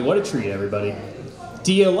 Zowie, what a treat, everybody.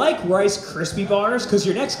 Do you like Rice Krispie bars? Because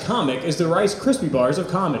your next comic is the Rice Krispie bars of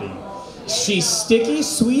comedy. She's sticky,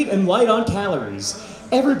 sweet, and light on calories.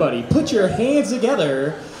 Everybody, put your hands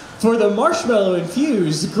together for the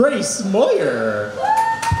marshmallow-infused Grace Moyer.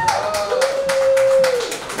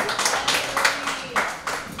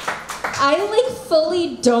 I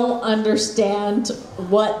fully don't understand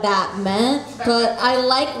what that meant, but I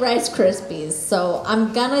like Rice Krispies, so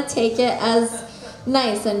I'm gonna take it as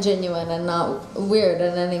nice and genuine and not weird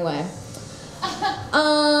in any way.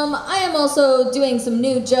 I am also doing some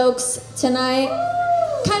new jokes tonight.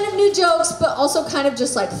 Kind of new jokes, but also kind of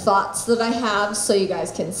just like thoughts that I have, so you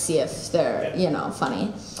guys can see if they're,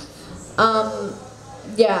 funny.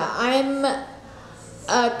 Yeah, I'm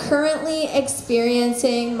currently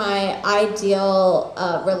experiencing my ideal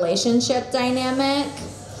relationship dynamic,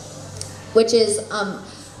 which is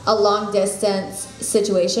a long distance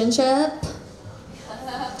situationship.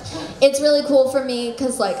 It's really cool for me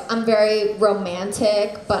because I'm very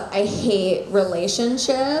romantic, but I hate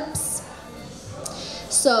relationships.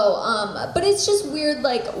 So, but it's just weird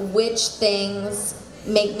which things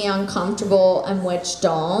make me uncomfortable and which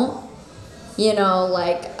don't.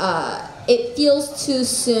 It feels too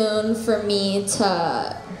soon for me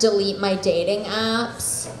to delete my dating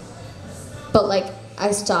apps, but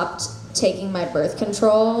I stopped taking my birth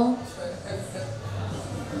control.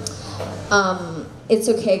 It's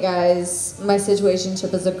okay, guys. My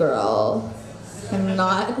situationship is a girl. I'm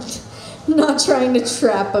not trying to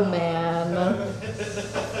trap a man.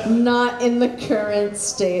 Not in the current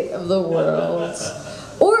state of the world.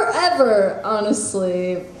 Or ever,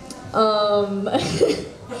 honestly.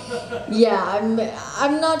 Yeah,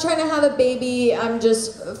 I'm not trying to have a baby. I'm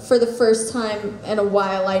just, for the first time in a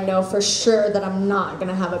while, I know for sure that I'm not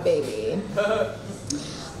gonna have a baby.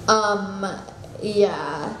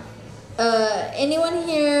 Yeah. Anyone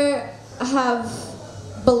here have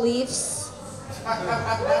beliefs?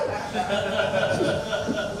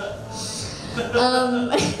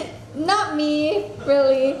 Not me,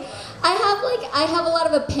 really. I have a lot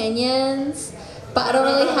of opinions, but I don't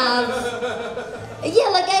really have Yeah,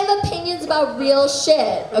 like I have opinions about real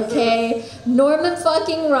shit, okay? Norman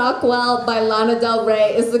fucking Rockwell by Lana Del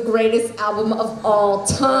Rey is the greatest album of all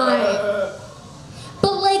time.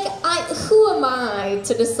 But like, who am I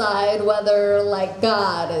to decide whether like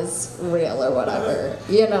God is real or whatever,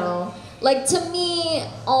 you know? Like to me,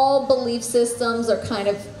 all belief systems are kind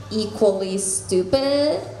of equally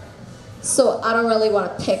stupid, so I don't really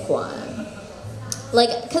want to pick one.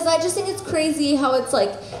 Like, cause I just think it's crazy how it's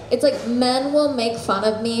like men will make fun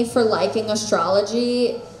of me for liking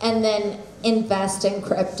astrology and then invest in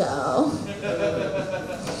crypto.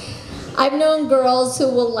 I've known girls who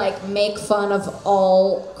will like make fun of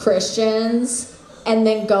all Christians and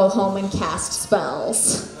then go home and cast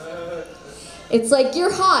spells. It's like,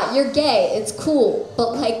 you're hot, you're gay, it's cool,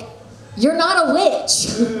 but like, you're not a witch.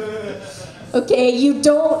 Okay, you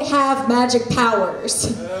don't have magic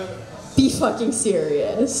powers. Be fucking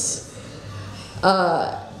serious.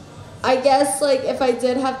 I guess like if I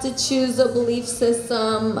did have to choose a belief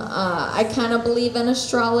system, I kind of believe in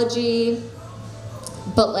astrology,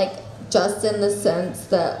 but like just in the sense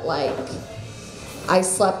that like I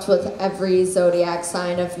slept with every zodiac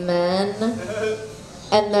sign of men,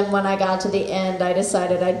 and then when I got to the end, I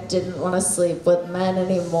decided I didn't want to sleep with men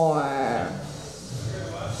anymore.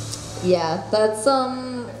 Yeah, that's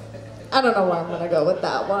I don't know where I'm gonna go with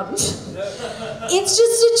that one. It's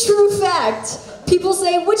just a true fact. People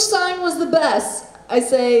say, which sign was the best? I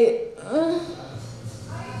say,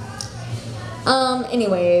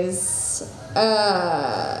 anyways,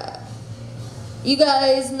 you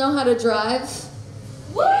guys know how to drive?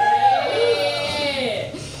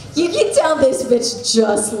 You can tell this bitch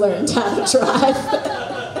just learned how to drive.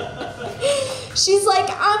 She's like,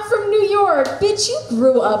 I'm from New York. Bitch, you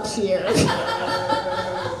grew up here.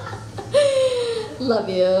 Love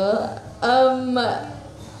you.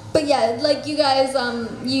 But yeah, like you guys,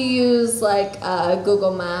 you use like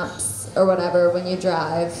Google Maps or whatever when you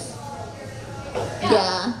drive.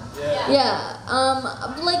 Yeah.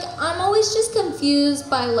 Like I'm always just confused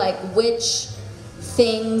by like which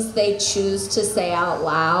things they choose to say out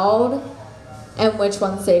loud and which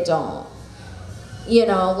ones they don't. You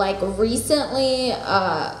know, like recently,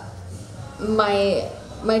 my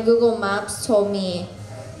Google Maps told me,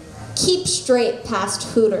 keep straight past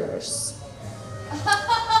Hooters.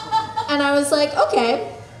 And I was like,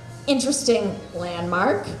 okay, interesting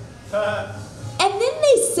landmark. And then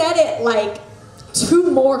they said it like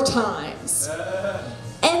 2 more times.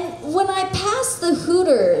 And when I passed the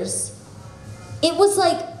Hooters, it was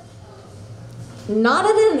like not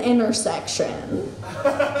at an intersection.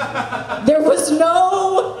 There was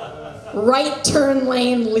no right turn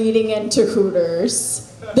lane leading into Hooters.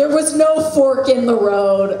 There was no fork in the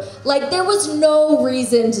road. Like, there was no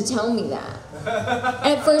reason to tell me that.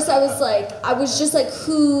 At first I was just like,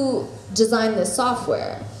 who designed this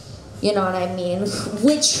software? You know what I mean?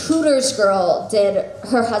 Which Hooters girl did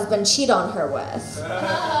her husband cheat on her with?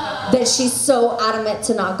 That she's so adamant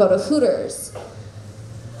to not go to Hooters.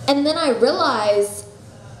 And then I realized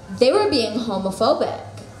they were being homophobic.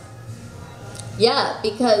 Yeah,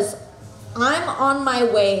 because I'm on my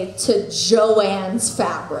way to Joann's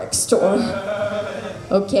fabric store.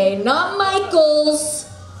 Okay, not Michael's,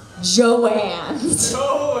 Joann's.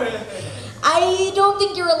 I don't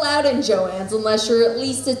think you're allowed in Joann's unless you're at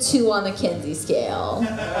least a 2 on the Kinsey scale.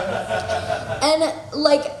 And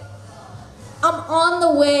like, I'm on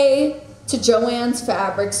the way to Joann's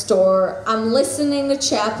fabric store. I'm listening to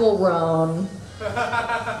Chapel Roan.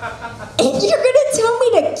 And you're gonna tell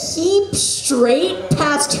me to keep straight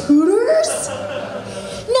past Hooters?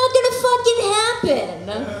 Not gonna fucking happen.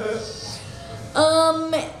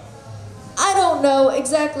 I don't know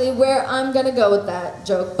exactly where I'm gonna go with that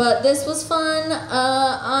joke, but this was fun.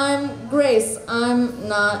 I'm Grace. I'm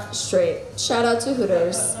not straight. Shout out to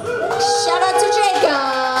Hooters. Shout out to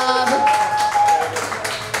Jacob.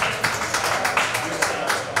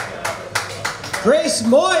 Grace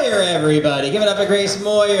Moyer, everybody. Give it up for Grace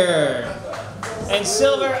Moyer. And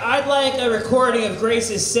Silver, I'd like a recording of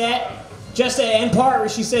Grace's set, just the end part where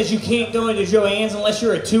she says you can't go into Joann's unless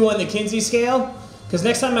you're a 2 on the Kinsey scale. Because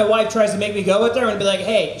next time my wife tries to make me go with her, I'm going to be like,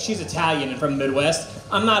 hey, she's Italian and from the Midwest.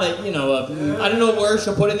 I'm not I don't know what word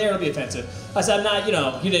she'll put in there, it'll be offensive. I said, I'm not,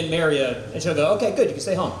 you didn't marry a, and she'll go, okay, good, you can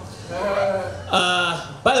stay home.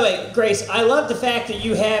 By the way, Grace, I love the fact that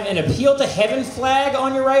you have an Appeal to Heaven flag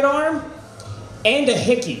on your right arm and a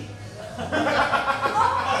hickey. Oh my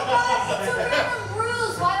God, it's a random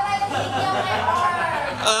bruise. Why would I have a hickey on my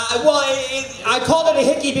arm? I called it a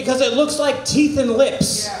hickey because it looks like teeth and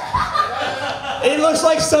lips. It looks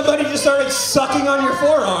like somebody just started sucking on your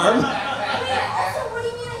forearm. Wait, also, what do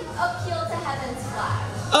you mean Appeal to Heaven's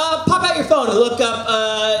flag? Pop out your phone and look up,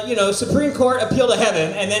 Supreme Court appeal to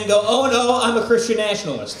heaven, and then go, oh no, I'm a Christian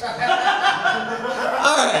nationalist. All right.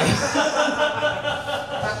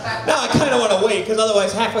 Now I kind of want to wait, because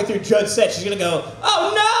otherwise halfway through Judd's set, she's going to go,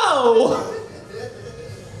 oh no!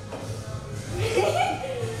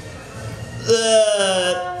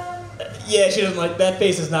 Yeah, she doesn't like, that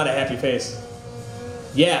face is not a happy face.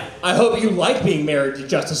 Yeah, I hope you like being married to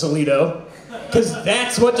Justice Alito. Because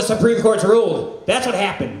that's what the Supreme Court's ruled. That's what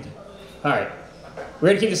happened. All right. We're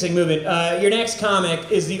going to keep this thing moving. Your next comic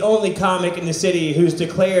is the only comic in the city who's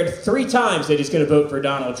declared 3 times that he's going to vote for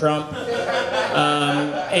Donald Trump.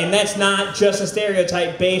 And that's not just a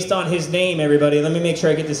stereotype based on his name, everybody. Let me make sure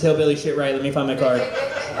I get this hillbilly shit right. Let me find my card.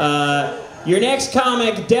 Your next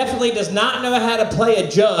comic definitely does not know how to play a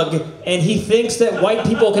jug, and he thinks that white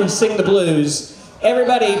people can sing the blues.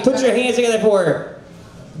 Everybody, put your hands together for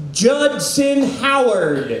Judson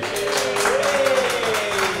Howard.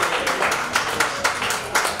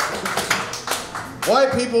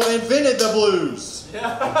 White people invented the blues. We sure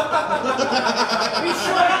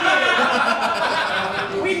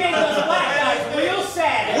did. We made those black guys real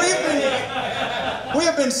sad. We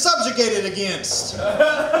have been subjugated against.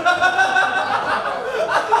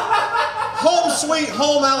 Home Sweet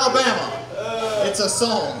Home Alabama. It's a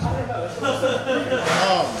song.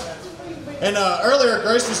 And earlier,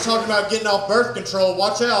 Grace was talking about getting off birth control.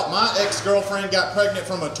 Watch out, my ex-girlfriend got pregnant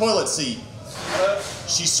from a toilet seat.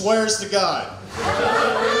 She swears to God.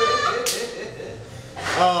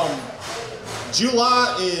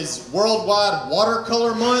 July is Worldwide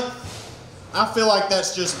Watercolor Month. I feel like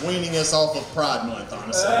that's just weaning us off of Pride Month,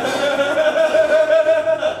 honestly.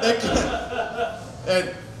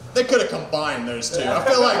 They could have combined those two. I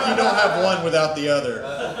feel like you don't have one without the other.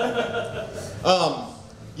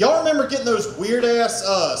 Y'all remember getting those weird-ass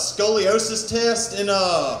scoliosis tests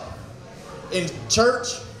in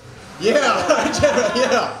church? Yeah,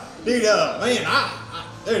 yeah. Dude, man,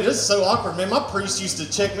 dude, this is so awkward, man. My priest used to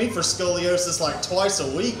check me for scoliosis like twice a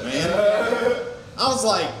week, man. I was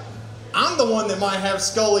like, I'm the one that might have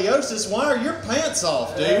scoliosis. Why are your pants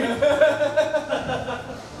off, dude?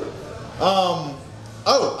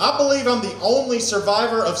 Oh, I believe I'm the only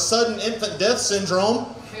survivor of sudden infant death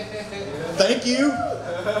syndrome. Thank you.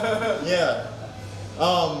 Yeah.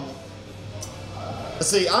 Let's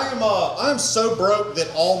see, I am so broke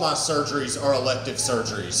that all my surgeries are elective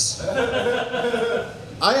surgeries.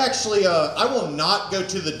 I actually, I will not go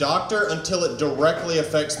to the doctor until it directly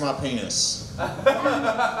affects my penis.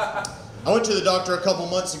 I went to the doctor a couple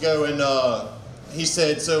months ago and he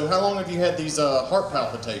said, so how long have you had these heart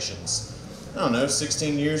palpitations? I don't know,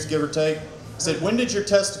 16 years, give or take. I said, when did your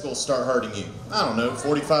testicles start hurting you? I don't know,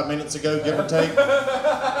 45 minutes ago, give or take.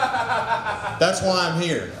 That's why I'm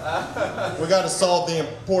here. We got to solve the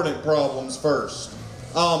important problems first.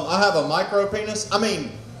 I have a micro penis. I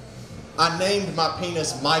mean, I named my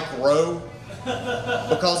penis Mike Rowe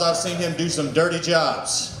because I've seen him do some dirty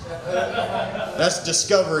jobs. That's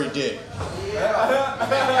Discovery Dick.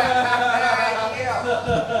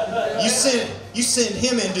 You send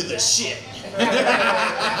him into the shit.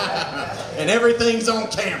 And everything's on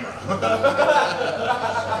camera.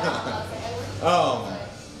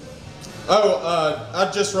 I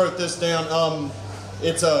just wrote this down.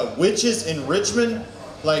 It's witches in Richmond,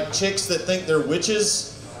 like chicks that think they're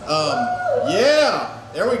witches. Yeah,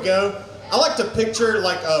 there we go. I like to picture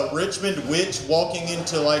like a Richmond witch walking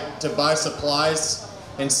into like to buy supplies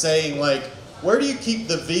and saying like, where do you keep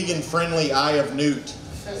the vegan-friendly Eye of Newt?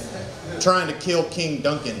 Trying to kill King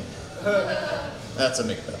Duncan. That's a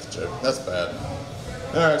Macbeth joke. That's bad.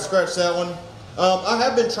 All right, scratch that one. I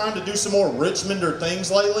have been trying to do some more Richmonder things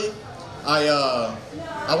lately.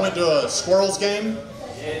 I went to a Squirrels game.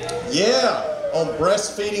 Yeah, on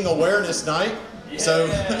Breastfeeding Awareness Night. So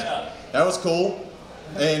that was cool.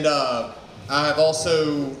 And I've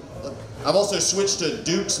also switched to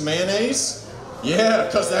Duke's mayonnaise. Yeah,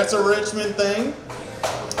 because that's a Richmond thing.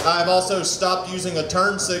 I've also stopped using a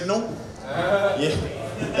turn signal. Yeah,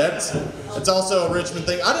 that's also a Richmond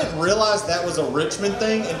thing. I didn't realize that was a Richmond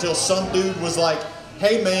thing until some dude was like,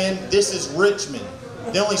 hey man, this is Richmond.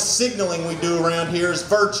 The only signaling we do around here is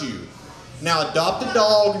virtue. Now adopt a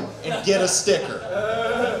dog and get a sticker.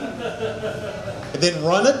 And then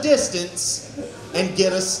run a distance and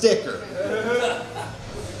get a sticker.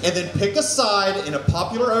 And then pick a side in a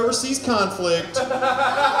popular overseas conflict.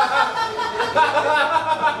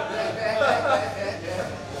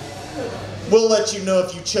 We'll let you know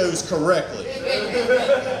if you chose correctly.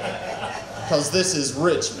 Because this is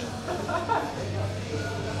Richmond.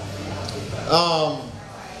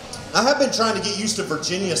 I have been trying to get used to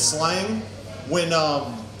Virginia slang when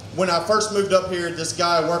when I first moved up here, this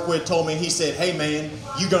guy I work with told me, he said, hey man,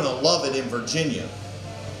 you're gonna love it in Virginia.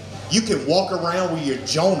 You can walk around with your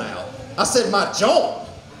joint out. I said, my joint?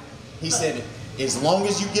 He said, as long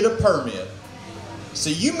as you get a permit. So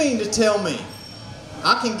you mean to tell me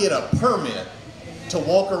I can get a permit to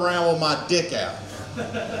walk around with my dick out?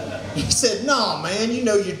 He said, nah man, you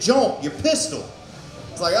know your joint, your pistol.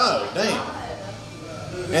 It's like, oh damn.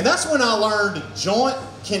 And that's when I learned joint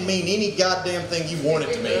can mean any goddamn thing you want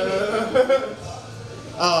it to mean.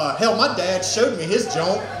 Hell, my dad showed me his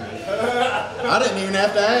joint. I didn't even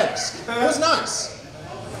have to ask. It was nice.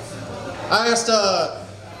 I asked,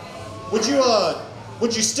 would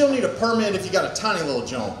you still need a permit if you got a tiny little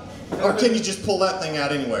joint? Or can you just pull that thing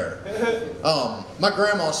out anywhere? My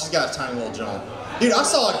grandma, she's got a tiny little joint. Dude, I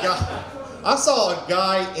saw a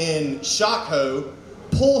guy in Shockoe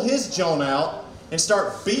pull his joint out and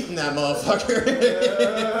start beating that motherfucker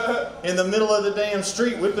in the middle of the damn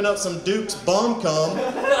street, whipping up some Duke's bum cum,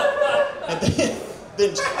 and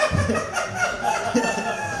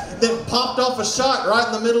then popped off a shot right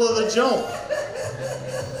in the middle of the joint.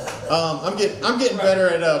 I'm getting better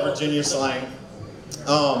at Virginia slang.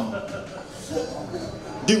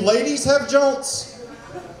 Do ladies have joints?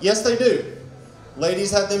 Yes, they do.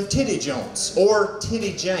 Ladies have them titty joints or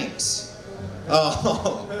titty janks.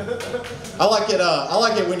 I like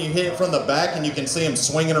it when you hit it from the back and you can see them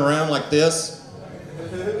swinging around like this.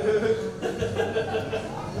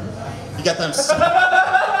 You got them.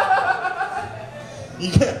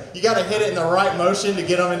 You got to hit it in the right motion to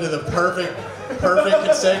get them into the perfect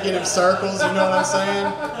consecutive circles. You know what I'm saying?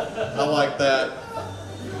 I like that.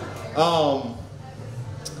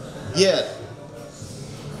 Yeah.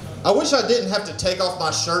 I wish I didn't have to take off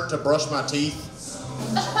my shirt to brush my teeth.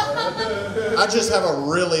 I just have a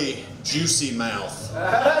really juicy mouth.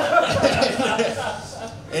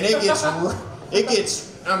 And it gets,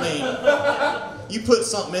 I mean, you put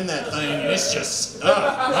something in that thing and it's just, oh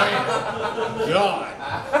man, God.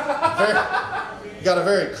 You got a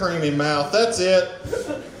very creamy mouth. That's it.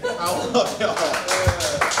 I love y'all.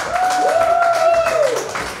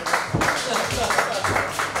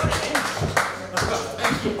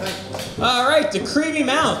 All right, the creamy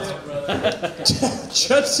mouth.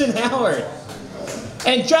 Judson Howard.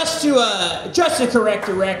 And just to correct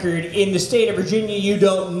the record, in the state of Virginia, you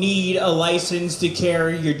don't need a license to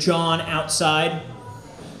carry your John outside.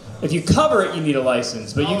 If you cover it, you need a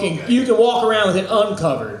license, but you can walk around with it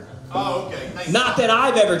uncovered. Oh, okay. Thanks. Not that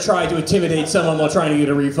I've ever tried to intimidate someone while trying to get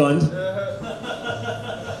a refund.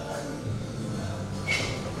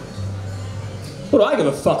 What do I give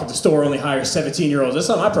a fuck if the store only hires 17-year-olds? That's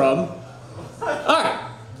not my problem. All right.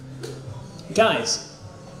 Guys,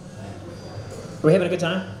 are we having a good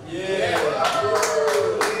time? Yeah.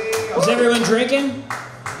 Is everyone drinking?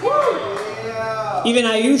 Yeah. Even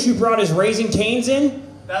Aayush, who brought his Raising Cane's in?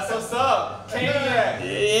 That's what's up.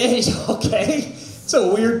 Caniac. Okay. It's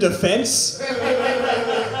a weird defense.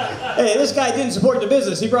 Hey, this guy didn't support the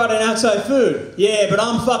business. He brought in outside food. Yeah, but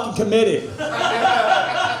I'm fucking committed.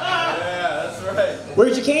 Yeah, that's right.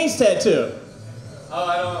 Where's your Cane's tattoo?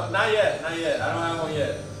 Oh, not yet. I don't have one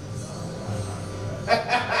yet.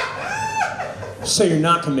 So you're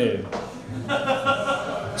not committed.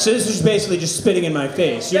 So this is basically just spitting in my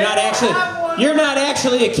face. You're not actually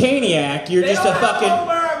a caniac. You're just a fucking.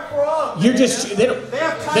 You're just they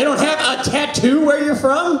don't have a tattoo where you're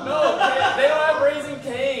from? No, they don't have Raising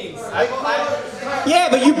Cane's. Yeah,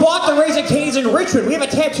 but you bought the Raising Cane's in Richmond. We have a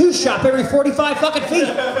tattoo shop every 45 fucking feet.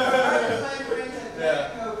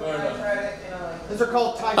 These are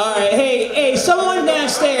called tie. All right, hey, someone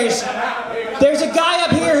downstairs. There's a guy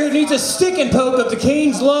up here who needs a stick and poke of the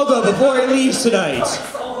Cane's logo before he leaves tonight. It's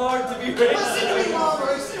so hard to be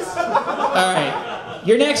racist. All right,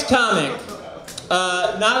 your next comic.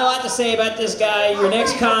 Not a lot to say about this guy. Your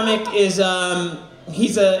next comic is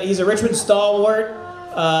he's a Richmond stalwart.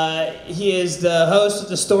 He is the host of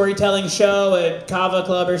the storytelling show at Kava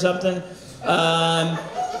Club or something.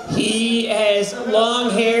 He has long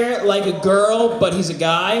hair like a girl, but he's a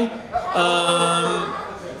guy.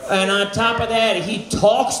 And on top of that, he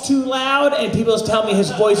talks too loud, and people tell me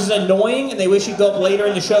his voice is annoying, and they wish he'd go up later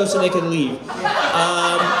in the show so they could leave.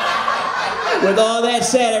 With all that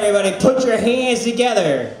said, everybody, put your hands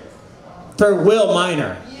together for Will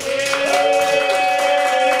Minor. Yay!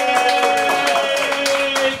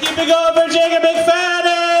 Keep it going for Jacob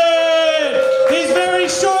McFadden! He's very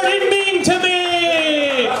short and mean to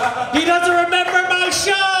me! He doesn't remember my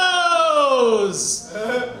shows!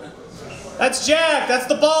 That's Jack, that's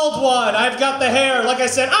the bald one. I've got the hair. Like I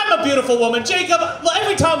said, I'm a beautiful woman. Jacob,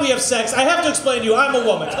 every time we have sex, I have to explain to you I'm a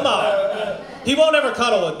woman. Come on. He won't ever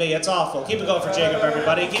cuddle with me. It's awful. Keep it going for Jacob,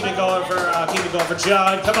 everybody. Keep it going for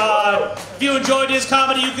Judd. Come on. If you enjoyed his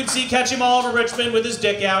comedy, you can catch him all over Richmond with his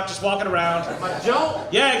dick out, just walking around. My joke?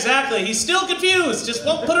 Yeah, exactly. He's still confused. Just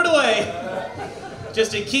won't put it away.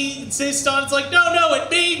 Just to keep insist on. It's like, no, it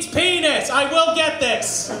means penis. I will get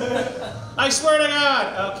this. I swear to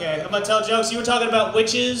God. Okay, I'm gonna tell jokes. You were talking about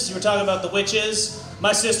witches. You were talking about the witches.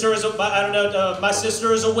 My sister is my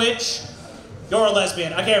sister is a witch. You're a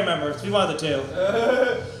lesbian. I can't remember. It's one of the two.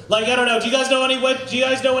 Like, I don't know. Do you guys know any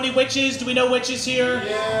witches? Do we know witches here?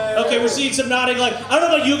 Yeah. Okay, we're seeing some nodding. Like, I don't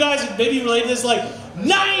know about you guys. Maybe you relate to this. Like,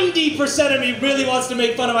 90% of me really wants to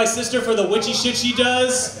make fun of my sister for the witchy shit she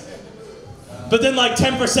does. But then, like,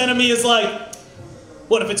 10% of me is like,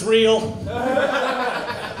 what if it's real?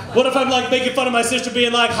 What if I'm like making fun of my sister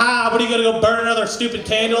being like, ha, what are you gonna go burn another stupid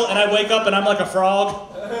candle? And I wake up and I'm like a frog.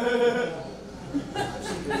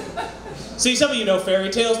 See, some of you know fairy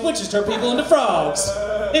tales. Witches turn people into frogs.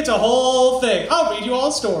 It's a whole thing. I'll read you all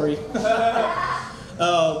a story.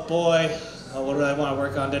 Oh boy. Oh, what do I want to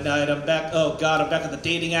work on tonight? I'm back. Oh God, I'm back on the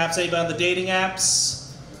dating apps. Anybody on the dating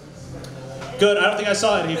apps? Good. I don't think I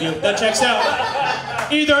saw any of you. That checks out.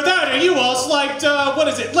 Either that or you all swiped, what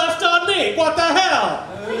is it? Left on me. What the hell?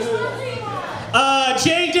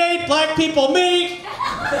 J-Date, black people meet.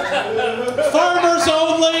 Farmers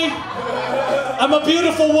only. I'm a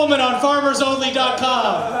beautiful woman on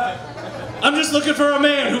farmersonly.com. I'm just looking for a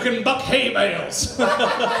man who can buck hay bales.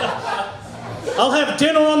 I'll have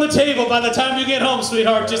dinner on the table by the time you get home,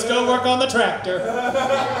 sweetheart. Just go work on the tractor.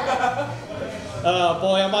 Oh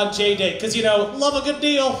boy, I'm on J-Date, because you know, love a good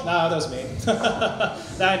deal. Nah, that was me.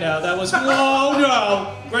 I know, that was, whoa,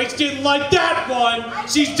 no. Grace didn't like that one.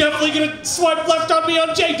 She's definitely gonna swipe left on me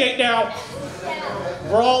on J-Date now.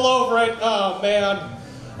 We're all over it. Oh man.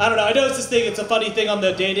 I don't know. I noticed this thing. It's a funny thing on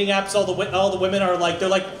the dating apps. All the women are like,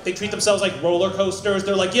 they treat themselves like roller coasters.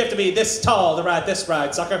 They're like, you have to be this tall to ride this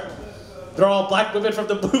ride, sucker. They're all black women from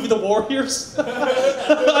the movie The Warriors. I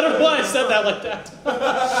don't know why I said that like that.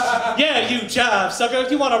 Yeah, you jive, sucker.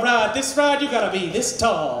 If you want to ride this ride, you gotta be this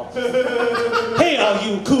tall. Hey, all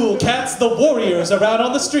you cool cats, the Warriors are out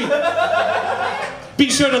on the street. Be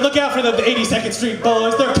sure to look out for the 82nd Street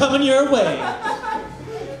boys. They're coming your way.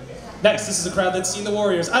 Nice, this is a crowd that's seen the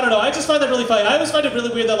Warriors. I don't know, I just find that really funny. I always find it really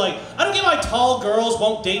weird that, like, I don't get why tall girls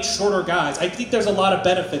won't date shorter guys. I think there's a lot of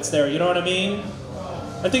benefits there, you know what I mean?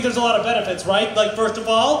 I think there's a lot of benefits, right? Like, first of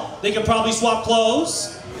all, they can probably swap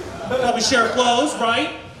clothes. Probably share clothes,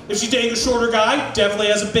 right? If she's dating a shorter guy, definitely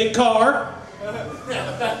has a big car.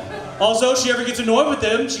 Also, if she ever gets annoyed with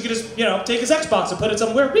him, she can just, you know, take his Xbox and put it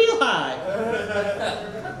somewhere real high.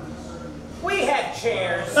 We had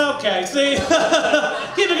chairs. Okay, see?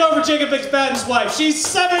 Keep it going for Jacob McFadden's wife. She's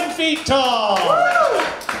 7 feet tall. Woo!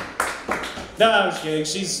 No, I'm just kidding.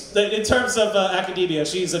 She's, in terms of academia,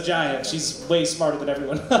 she's a giant. She's way smarter than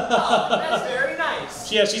everyone. Oh, that's very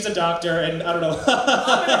nice. Yeah, she's a doctor, and I don't know. I'm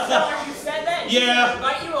gonna tell her you said that. And yeah.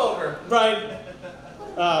 Invite you over. Right.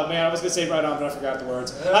 Oh man, I was gonna say right on, but I forgot the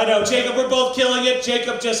words. I know, Jacob, we're both killing it.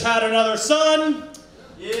 Jacob just had another son.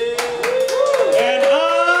 Yeah. And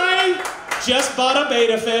I just bought a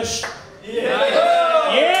betta fish.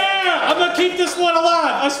 Yeah. Yeah! I'm gonna keep this one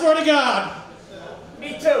alive, I swear to God.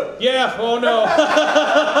 Me too. Yeah, oh no.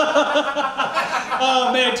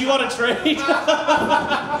 Oh man, do you want to trade?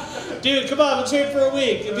 Dude, come on, we'll trade for a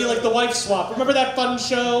week. It'd be like the wife swap. Remember that fun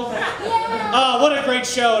show? Yeah. Oh, what a great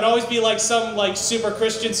show. It'd always be like some like super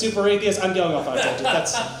Christian, super atheist. I'm going off on a tangent.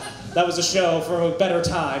 That was a show for a better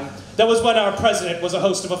time. That was when our president was a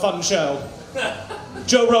host of a fun show.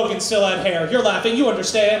 Joe Rogan still had hair. You're laughing, you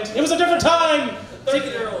understand. It was a different time.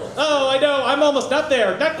 30-year-old. Oh, I know, I'm almost not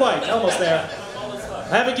there. Not quite, almost there.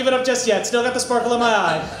 I haven't given up just yet. Still got the sparkle in my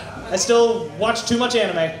eye. I still watch too much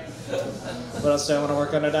anime. What else do I want to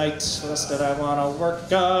work on tonight? What else did I want to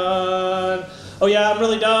work on? Oh yeah, I'm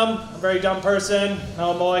really dumb. I'm a very dumb person.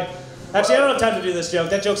 Oh boy. Actually, I don't have time to do this joke.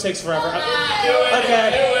 That joke takes forever.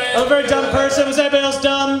 Okay. I'm a very dumb person. Was anybody else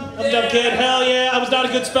dumb? I'm a dumb kid. Hell yeah. I was not a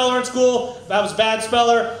good speller in school. I was a bad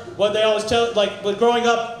speller. What they always tell, like, when growing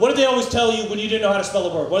up, what did they always tell you when you didn't know how to spell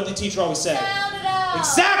a word? What did the teacher always say? Sound it out.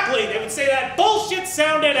 Exactly! They would say that bullshit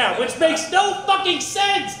sound it out, which makes no fucking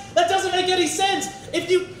sense! That doesn't make any sense!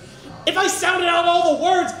 If I sounded out all the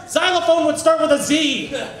words, xylophone would start with a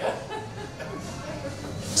Z.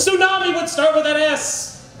 Tsunami would start with an S.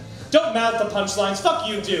 Don't mouth the punchlines. Fuck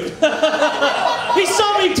you, dude. He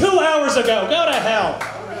saw me 2 hours ago. Go to hell.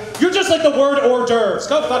 You're just like the word hors d'oeuvres.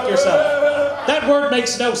 Go fuck yourself. That word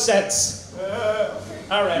makes no sense.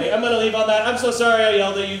 Alrighty, I'm gonna leave on that. I'm so sorry I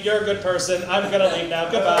yelled at you. You're a good person. I'm gonna leave now.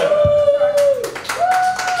 Goodbye.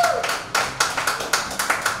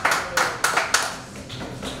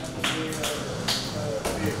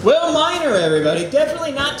 right, everybody.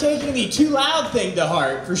 Definitely not taking the too loud thing to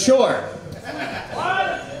heart, for sure.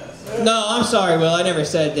 No, I'm sorry, Will. I never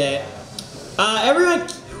said that. Everyone,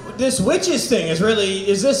 this witches thing is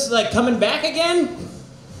this like coming back again?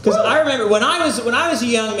 Because I remember when I was a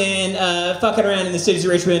young man fucking around in the cities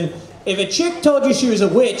of Richmond, if a chick told you she was a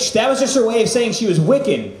witch, that was just her way of saying she was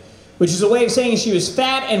Wiccan, which is a way of saying she was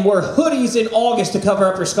fat and wore hoodies in August to cover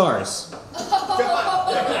up her scars.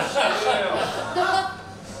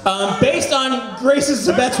 Based on Grace and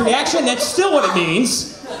Sibet's reaction, that's still what it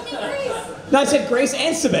means. No, I said Grace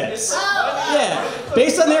and Sibet's. Yeah.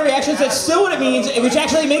 Based on their reactions, that's still what it means, which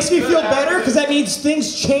actually makes me feel better, because that means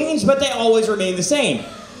things change, but they always remain the same.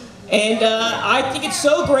 And I think it's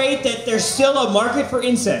so great that there's still a market for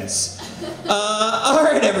incense. All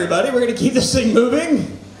right, everybody, we're going to keep this thing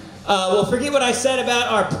moving. We'll forget what I said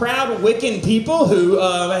about our proud Wiccan people who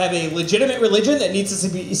have a legitimate religion that needs to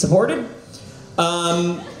be supported.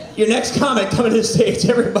 Your next comic coming to the stage,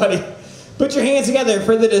 everybody. Put your hands together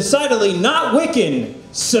for the decidedly not Wiccan,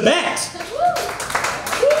 Sibet.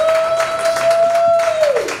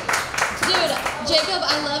 Dude, Jacob,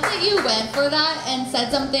 I love that you went for that and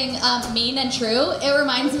said something mean and true. It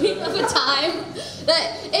reminds me of a time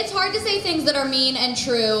that it's hard to say things that are mean and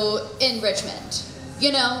true in Richmond.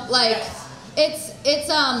 You know, like it's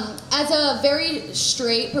as a very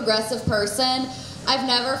straight progressive person, I've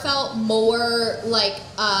never felt more like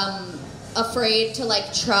afraid to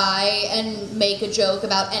like try and make a joke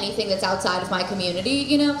about anything that's outside of my community,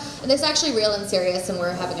 you know? And this is actually real and serious and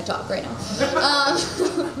we're having a talk right now.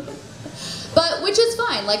 But, which is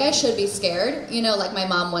fine, like I should be scared, you know, like my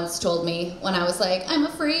mom once told me when I was like, I'm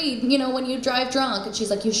afraid, you know, when you drive drunk, and she's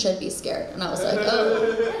like, you should be scared. And I was like,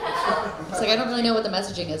 oh. It's like, I don't really know what the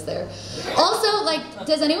messaging is there. Also, like,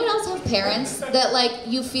 does anyone else have parents that like,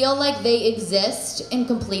 you feel like they exist in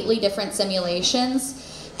completely different simulations?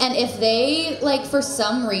 And if they, like, for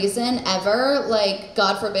some reason ever, like,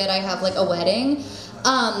 God forbid I have, like, a wedding,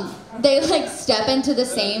 they, like, step into the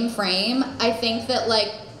same frame, I think that,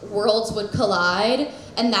 like, worlds would collide,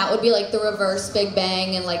 and that would be, like, the reverse Big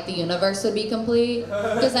Bang, and, like, the universe would be complete.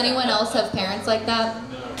 Does anyone else have parents like that?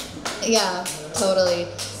 Yeah, totally.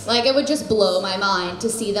 Like, it would just blow my mind to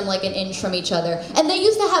see them, like, an inch from each other. And they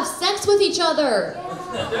used to have sex with each other.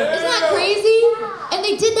 Isn't that crazy? And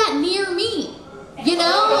they did that near me. You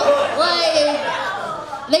know,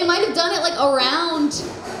 like, they might have done it, like, around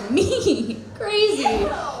me. Crazy.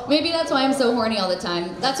 Maybe that's why I'm so horny all the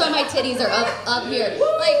time. That's why my titties are up here.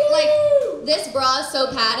 Like, this bra is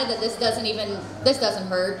so padded that this doesn't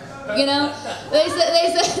hurt, you know? They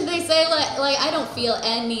say like, I don't feel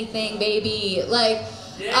anything, baby. Like,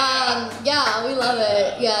 yeah, we love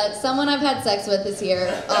it. Yeah, someone I've had sex with is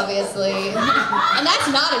here, obviously. And that's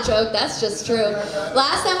not a joke, that's just true.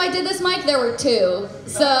 Last time I did this mic, there were 2.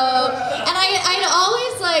 So, and I'd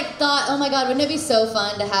always like thought, oh my God, wouldn't it be so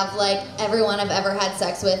fun to have like everyone I've ever had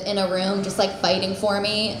sex with in a room just like fighting for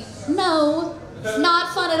me? No.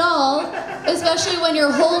 Not fun at all, especially when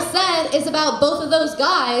your whole set is about both of those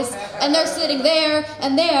guys and they're sitting there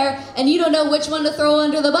and you don't know which one to throw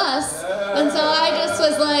under the bus. And so I just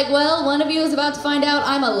was like, well, one of you is about to find out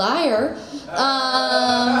I'm a liar.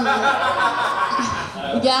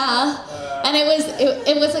 Yeah. And it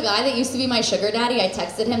was a guy that used to be my sugar daddy. I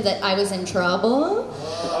texted him that I was in trouble.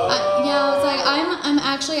 Yeah, I was like, I'm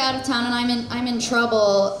actually out of town and I'm in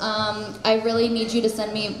trouble. I really need you to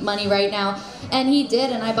send me money right now. And he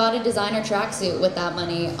did, and I bought a designer tracksuit with that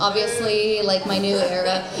money. Obviously, like my new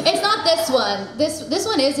era. It's not this one. This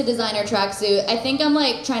one is a designer tracksuit. I think I'm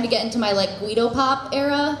like trying to get into my like Guido Pop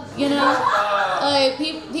era, you know? Like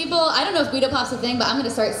people, I don't know if Guido Pop's a thing, but I'm gonna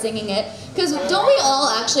start singing it. Cause don't we all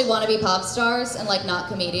actually want to be pop stars and like not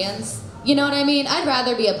comedians? You know what I mean? I'd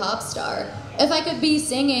rather be a pop star. If I could be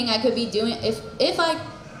singing, I could be doing, if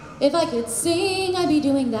I could sing, I'd be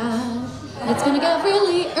doing that. It's gonna get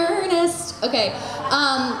really earnest. Okay,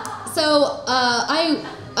 so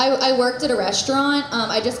I worked at a restaurant.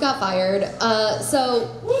 I just got fired. So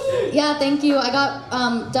yeah, thank you. I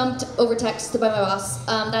got dumped over text by my boss.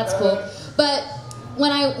 That's cool. But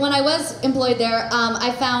when I was employed there,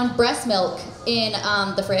 I found breast milk in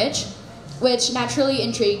the fridge, which naturally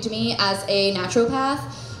intrigued me as a naturopath.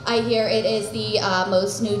 I hear it is the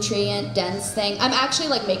most nutrient-dense thing. I'm actually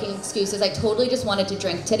like making excuses. I totally just wanted to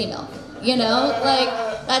drink titty milk. You know, like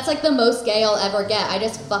that's like the most gay I'll ever get. I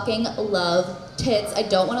just fucking love tits. I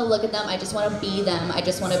don't want to look at them. I just want to be them. I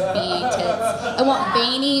just want to be tits. I want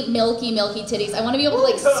veiny, milky titties. I want to be able to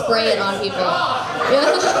like spray it on people.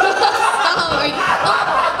 Yeah.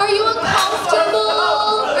 Are you uncomfortable?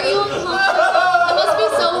 Are you uncomfortable? It must be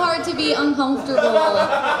so hard to be uncomfortable.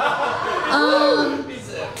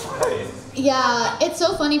 Yeah, it's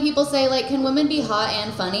so funny. People say, like, can women be hot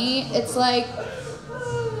and funny? It's like,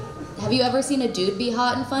 have you ever seen a dude be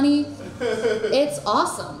hot and funny? It's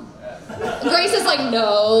awesome. Grace is like,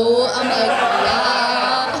 no. I'm like,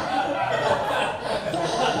 yeah.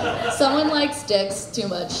 Someone likes dicks too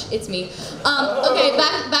much. It's me. Okay,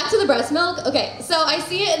 back to the breast milk. Okay, so I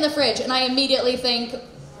see it in the fridge, and I immediately think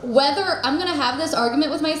whether I'm gonna have this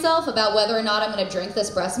argument with myself about whether or not I'm gonna drink this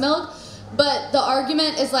breast milk. But the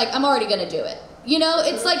argument is like, I'm already gonna do it. You know,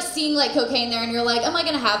 it's like seeing like cocaine there, and you're like, am I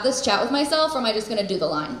gonna have this chat with myself, or am I just gonna do the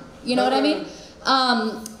line? You know what I mean?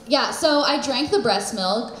 Yeah. So I drank the breast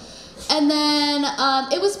milk. And then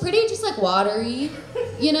it was pretty just like watery,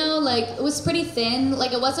 you know, like it was pretty thin.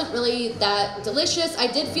 Like it wasn't really that delicious. I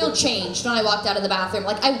did feel changed when I walked out of the bathroom.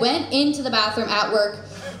 Like I went into the bathroom at work.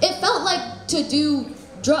 It felt like to do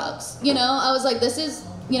drugs, you know. I was like, this is,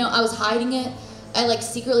 you know, I was hiding it. I like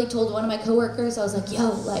secretly told one of my coworkers, I was like, yo,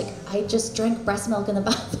 like I just drank breast milk in the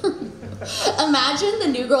bathroom. Imagine the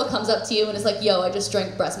new girl comes up to you and is like, yo, I just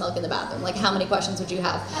drank breast milk in the bathroom. Like, how many questions would you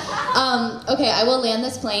have? Okay, I will land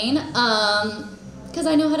this plane, because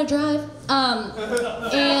I know how to drive.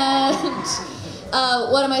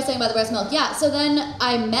 What am I saying about the breast milk? Yeah, so then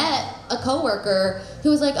I met a coworker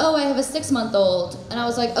who was like, oh, I have a 6-month-old. And I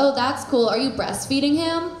was like, oh, that's cool. Are you breastfeeding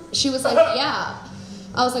him? She was like, yeah.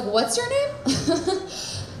 I was like, what's your name?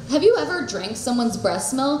 Have you ever drank someone's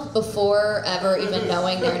breast milk before ever even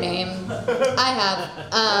knowing their name? I have.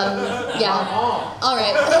 Yeah. All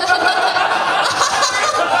right. Wait,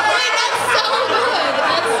 that's so good.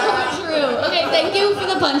 That's so true. Okay, thank you for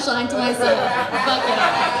the punchline to myself. Fuck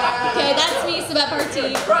yeah. Okay, that's me, Sibet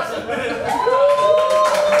Party.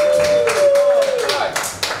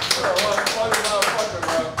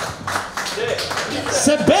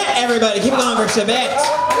 Sibet, everybody. Keep it going for Sibet.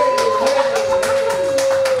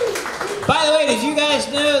 By the way, did you guys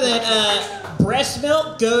know that breast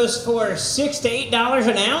milk goes for $6 to $8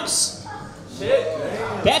 an ounce? Shit.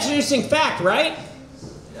 That's an interesting fact, right?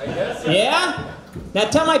 I guess. Yeah? Now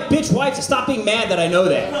tell my bitch wife to stop being mad that I know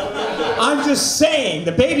that. I'm just saying,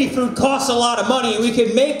 the baby food costs a lot of money and we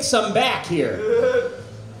can make some back here.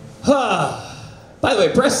 By the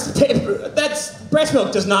way, breast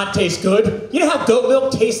milk does not taste good. You know how goat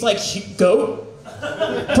milk tastes like goat?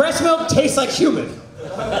 Breast milk tastes like human.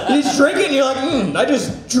 You just drink it and you're like, I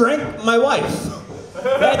just drank my wife.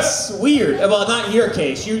 That's weird. Well, not in your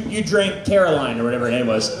case. You drank Caroline or whatever her name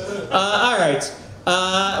was. All right.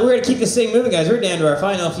 We're going to keep this thing moving, guys. We're down to our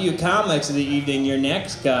final few comics of the evening. Your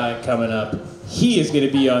next guy coming up, he is going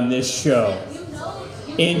to be on this show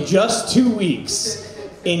in just 2 weeks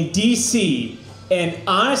in D.C. And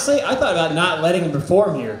honestly, I thought about not letting him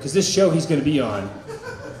perform here because this show he's going to be on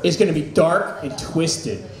is going to be dark and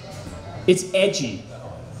twisted. It's edgy.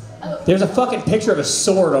 There's a fucking picture of a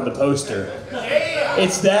sword on the poster.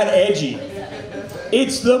 It's that edgy.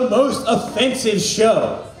 It's the most offensive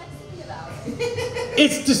show.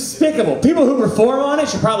 It's despicable. People who perform on it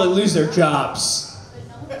should probably lose their jobs.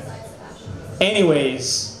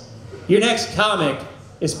 Anyways, your next comic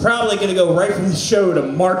is probably going to go right from the show to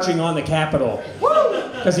marching on the Capitol.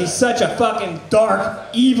 Because he's such a fucking dark,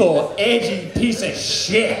 evil, edgy piece of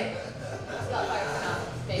shit.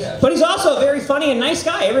 But he's also a very funny and nice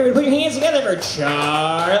guy. Everybody put your hands together for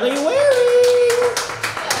Charlie Waring.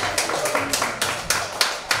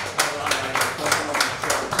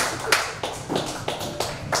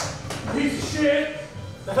 Piece of shit.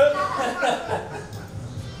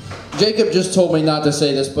 Jacob just told me not to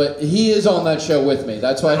say this, but he is on that show with me.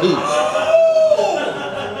 That's why he...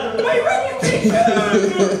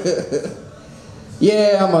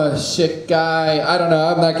 Yeah, I'm a sick guy. I don't know.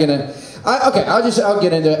 I'm not gonna... Okay, I'll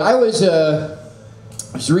get into it. I was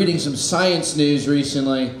reading some science news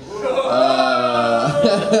recently. And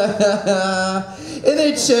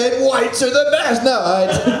it said whites are the best. No,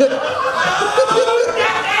 That's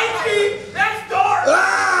edgy. That's dark.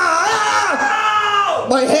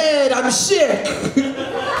 My head, I'm sick.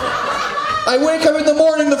 I wake up in the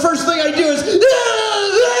morning, the first thing I do is,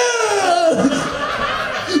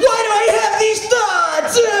 why do I have these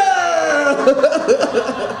thoughts?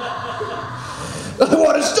 I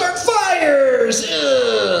want to start fires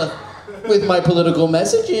with my political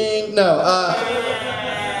messaging. No,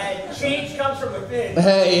 change comes from within.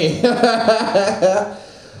 Hey.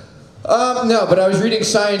 No, but I was reading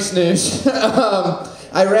science news.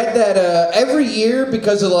 I read that every year,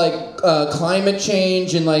 because of like climate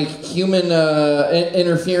change and like human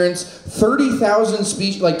interference, 30,000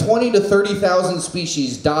 species, like 20 to 30,000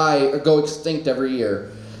 species die or go extinct every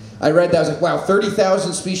year. I read that, I was like, wow,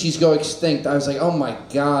 30,000 species go extinct. I was like, oh my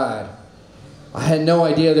God. I had no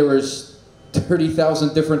idea there was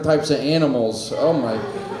 30,000 different types of animals. Oh my.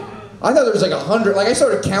 I thought there was like 100. Like I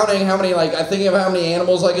started counting how many, like I think of how many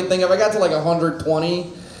animals I could think of. I got to like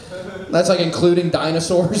 120. That's like including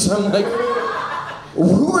dinosaurs. I'm like,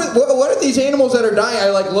 what are these animals that are dying? I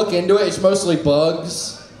like look into it. It's mostly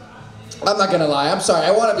bugs. I'm not gonna lie. I'm sorry.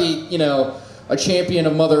 I want to be, you know, a champion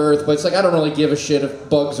of Mother Earth, but it's like I don't really give a shit if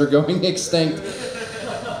bugs are going extinct.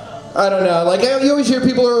 I don't know. Like you always hear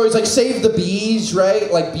people are always like save the bees,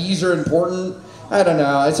 right? Like bees are important. I don't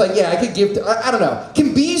know. It's like, yeah, I could give. I don't know.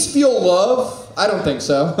 Can bees feel love? I don't think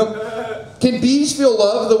so. Can bees feel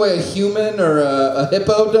love the way a human or a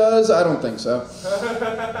hippo does? I don't think so.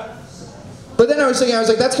 But then I was thinking, I was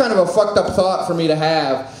like, that's kind of a fucked up thought for me to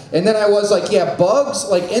have. And then I was like, yeah, bugs,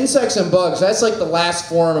 like insects and bugs, that's like the last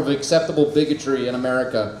form of acceptable bigotry in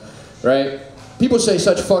America, right? People say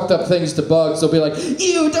such fucked up things to bugs. They'll be like,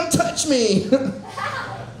 ew, don't touch me.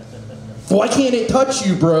 Why can't it touch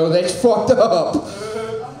you, bro? That's fucked up.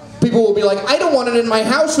 People will be like, I don't want it in my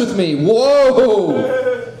house with me.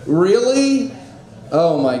 Whoa. Really?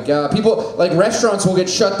 Oh my God. People, like restaurants will get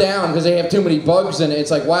shut down because they have too many bugs in it.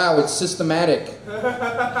 It's like, wow, it's systematic.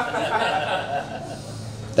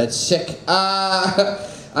 That's sick.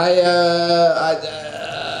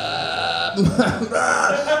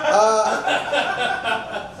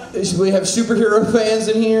 We have superhero fans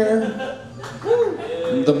in here.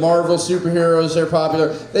 The Marvel superheroes are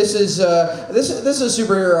popular. This is a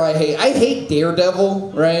superhero I hate. I hate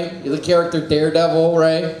Daredevil, right? The character Daredevil,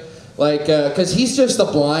 right? Like, cause he's just a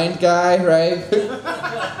blind guy, right?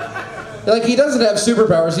 Like he doesn't have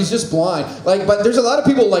superpowers. He's just blind. Like, but there's a lot of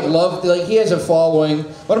people like love. Like he has a following.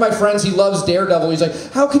 One of my friends, he loves Daredevil. He's like,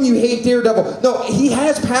 how can you hate Daredevil? No, he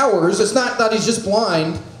has powers. It's not that he's just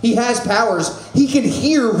blind. He has powers. He can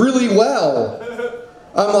hear really well.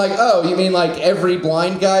 I'm like, oh, you mean like every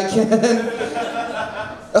blind guy can?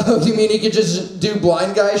 Oh, you mean he could just do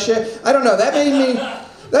blind guy shit? I don't know. That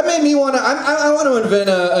made me want to. I want to invent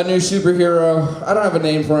a new superhero. I don't have a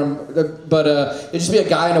name for him, but it'd just be a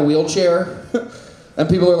guy in a wheelchair. And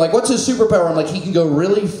people are like, "What's his superpower?" I'm like, "He can go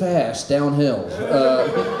really fast downhill."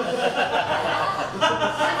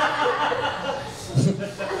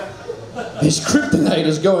 His kryptonite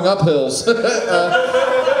is going up hills.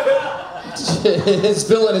 His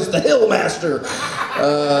villain is the Hill Master.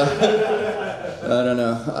 I don't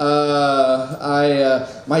know.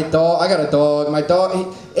 My dog, I got a dog. My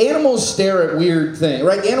dog, animals stare at weird things,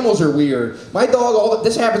 right? Animals are weird. My dog,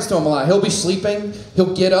 this happens to him a lot. He'll be sleeping,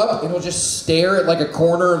 he'll get up, and he'll just stare at like a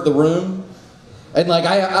corner of the room. And like,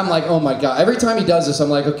 I'm like, oh my God. Every time he does this, I'm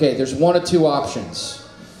like, okay, there's one of two options.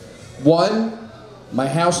 One, my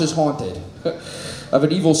house is haunted. I have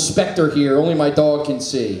an evil specter here, only my dog can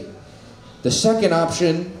see. The second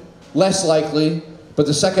option, less likely, but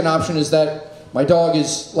the second option is that my dog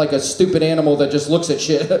is like a stupid animal that just looks at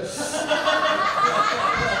shit.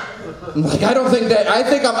 Like I don't think that. I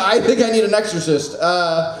think I need an exorcist.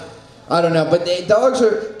 I don't know, but dogs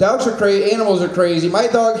are crazy. Animals are crazy. My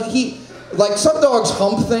dog, like some dogs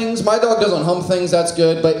hump things. My dog doesn't hump things. That's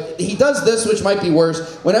good, but he does this, which might be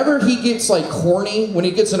worse. Whenever he gets like horny, when he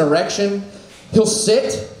gets an erection, he'll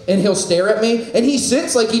sit and he'll stare at me, and he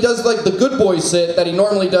sits like he does like the good boy sit that he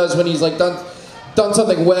normally does when he's like done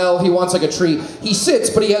something well, he wants like a treat. He sits,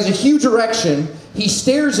 but he has a huge erection, he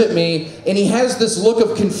stares at me, and he has this look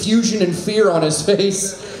of confusion and fear on his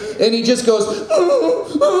face, and he just goes, oh,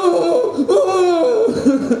 oh,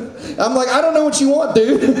 oh. I'm like, I don't know what you want,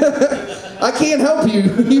 dude. I can't help you.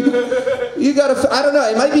 You gotta, I don't know,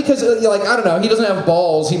 it might be because, like, I don't know, he doesn't have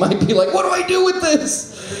balls, he might be like, what do I do with this?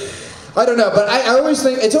 I don't know, but I always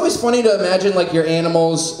think it's always funny to imagine like your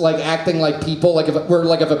animals like acting like people, like if a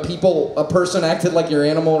person acted like your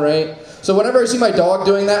animal, right? So whenever I see my dog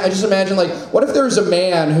doing that, I just imagine like, what if there was a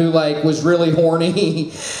man who like was really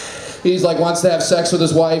horny? He's like wants to have sex with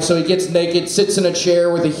his wife, so he gets naked, sits in a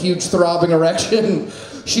chair with a huge throbbing erection.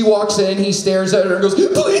 She walks in, he stares at her and goes,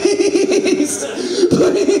 please,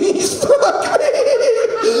 please fuck me.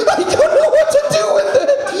 I don't know what to do with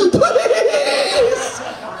it. Please.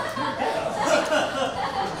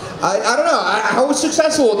 I don't know. How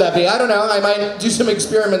successful would that be? I don't know. I might do some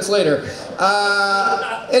experiments later.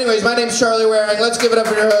 Anyways, my name's Charlie Waring. Let's give it up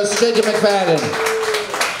for your host, Jacob McFadden.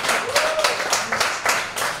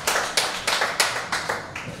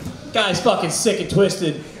 Guy's fucking sick and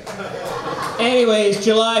twisted. Anyways,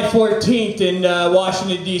 July 14th in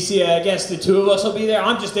Washington, D.C. I guess the two of us will be there.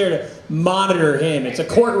 I'm just there to monitor him. It's a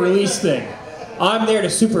court release thing. I'm there to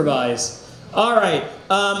supervise. All right.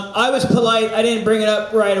 I was polite. I didn't bring it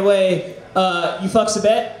up right away. You fuck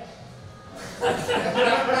Sibet?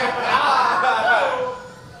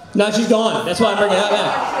 No, she's gone. That's why I'm bringing it up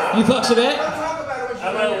now. You fuck Sibet?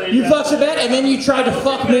 You fuck Sibet, and then you tried to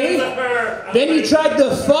fuck me? Then you tried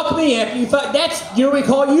to fuck me after you fuck. That's, you know what we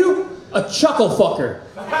call you? A chuckle fucker.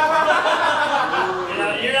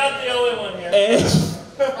 You're not the only one here.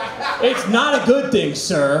 It's not a good thing,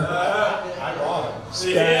 sir. I'm wrong.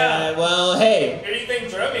 Yeah. Well, hey. Who do you think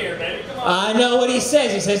drove me here, baby? Come on. I know what he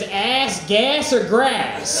says. He says ass, gas, or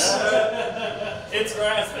grass. It's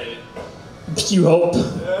grass, baby. You hope.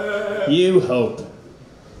 You hope.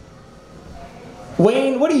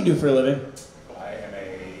 Wayne, what do you do for a living? I am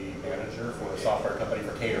a manager for a software company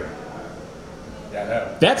for catering. Yeah, I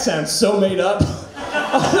know. That sounds so made up.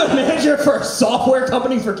 I'm a manager for a software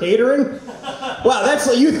company for catering? Wow, that's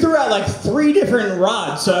like, you threw out like 3 different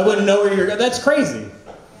rods, so I wouldn't know where you're going. That's crazy.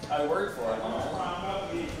 I work for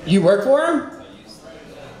him. You work for him?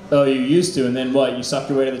 Oh, you used to, and then what? You sucked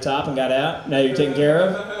your way to the top and got out? Now you're taken care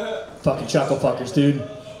of? Fucking chuckle fuckers, dude.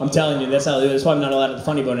 I'm telling you, that's how they do it. That's why I'm not allowed at the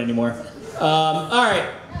Funny Bone anymore. All right.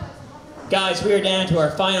 Guys, we are down to our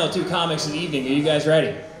final 2 comics of the evening. Are you guys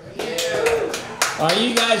ready? Are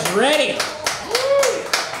you guys ready?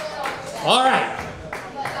 All right.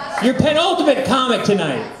 Your penultimate comic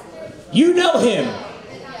tonight. You know him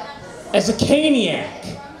as a Caniac.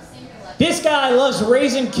 This guy loves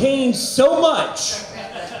raising canes so much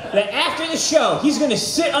that after the show, he's going to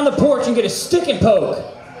sit on the porch and get a stick and poke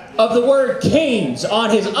of the word canes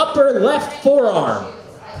on his upper left forearm.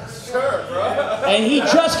 Sure, bro. And he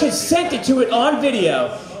just consented to it on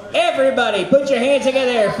video. Everybody, put your hands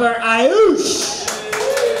together for Aayush.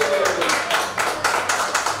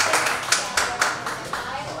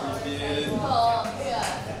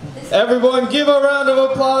 Everyone give a round of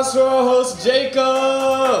applause for our host,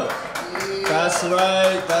 Jacob! That's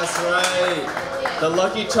right, that's right. The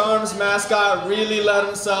Lucky Charms mascot really let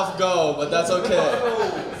himself go, but that's okay.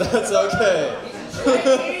 That's okay.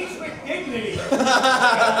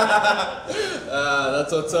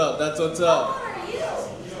 That's what's up, that's what's up.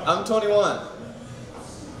 I'm 21.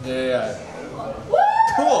 Yeah.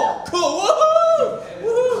 Cool, woohoo!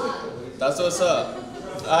 Woohoo! That's what's up.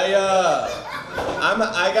 I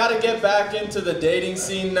gotta get back into the dating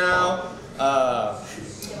scene now,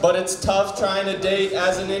 but it's tough trying to date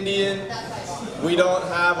as an Indian. We don't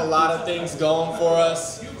have a lot of things going for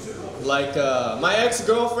us. Like, my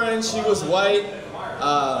ex-girlfriend, she was white,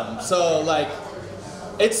 so like,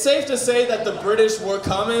 it's safe to say that the British were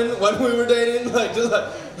coming when we were dating. Like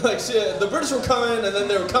shit, the British were coming, and then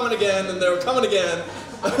they were coming again, and they were coming again.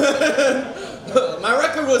 My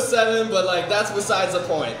record was 7, but like that's besides the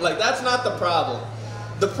point. Like that's not the problem.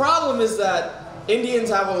 The problem is that Indians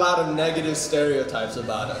have a lot of negative stereotypes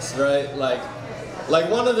about us, right? Like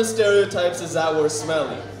one of the stereotypes is that we're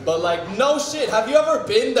smelly. But like no shit, have you ever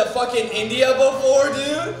been to fucking India before,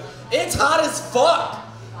 dude? It's hot as fuck.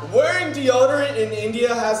 Wearing deodorant in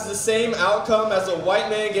India has the same outcome as a white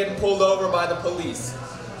man getting pulled over by the police.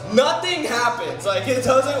 Nothing happens. Like it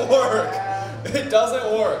doesn't work. It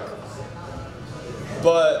doesn't work.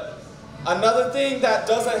 But another thing that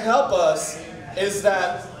doesn't help us is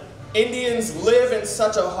that Indians live in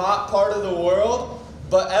such a hot part of the world,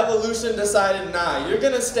 but evolution decided, nah, you're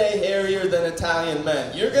gonna stay hairier than Italian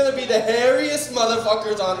men. You're gonna be the hairiest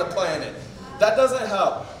motherfuckers on the planet. That doesn't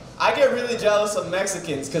help. I get really jealous of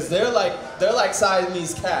Mexicans because they're like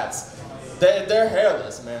Siamese cats. They're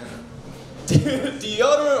hairless, man.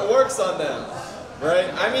 Deodorant works on them.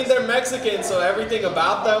 Right? I mean, they're Mexican, so everything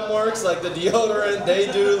about them works. Like the deodorant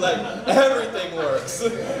they do, like everything works.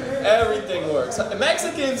 Everything works.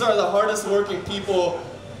 Mexicans are the hardest working people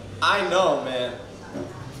I know, man.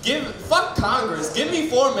 Fuck Congress. Give me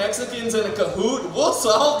 4 Mexicans in a cahoot. We'll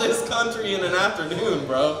solve this country in an afternoon,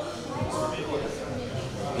 bro.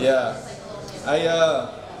 Yeah.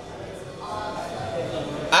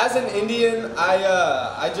 As an Indian,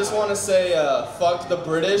 I just want to say, fuck the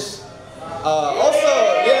British.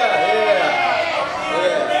 Also, India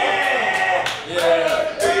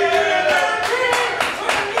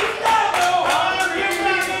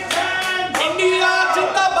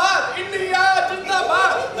Jindabad.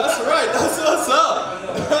 That's right, that's what's up.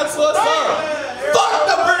 That's what's up. Fuck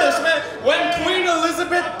the British, man. When Queen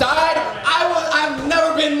Elizabeth died, I've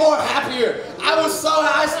never been more happier.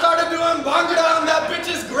 I started doing Bhangra on that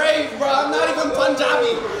bitch's grave, bro. I'm not even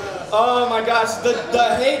Punjabi. Oh my gosh, the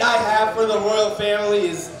hate I have for the royal family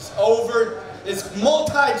is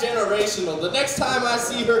multi-generational. The next time I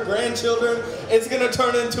see her grandchildren, it's gonna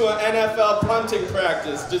turn into an NFL punting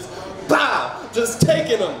practice. Just bow, just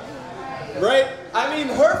taking them, right? I mean,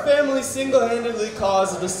 her family single-handedly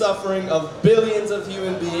caused the suffering of billions of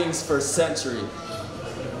human beings for centuries,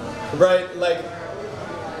 right? Like,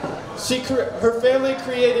 her family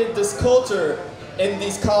created this culture in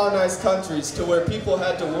these colonized countries to where people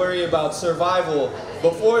had to worry about survival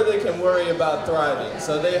before they can worry about thriving.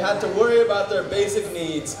 So they had to worry about their basic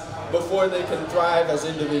needs before they can thrive as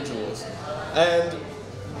individuals. And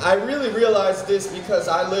I really realized this because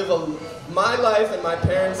I live my life and my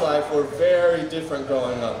parents' life were very different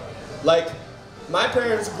growing up. Like, my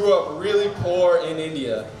parents grew up really poor in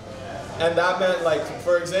India. And that meant, like,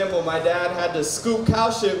 for example, my dad had to scoop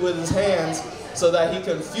cow shit with his hands so that he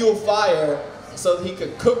could fuel fire so that he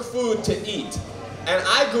could cook food to eat. And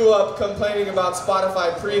I grew up complaining about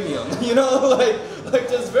Spotify Premium, you know, like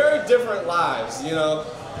just very different lives, you know.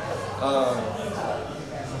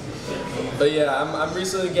 But yeah, I'm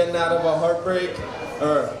recently getting out of a heartbreak,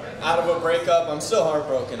 or out of a breakup. I'm still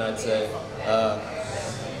heartbroken, I'd say.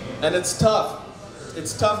 And it's tough.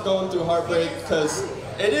 It's tough going through heartbreak because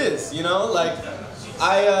it is, you know, like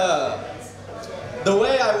the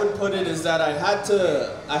way I would put it is that I had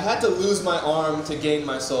to lose my arm to gain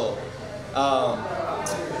my soul.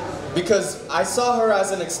 Because I saw her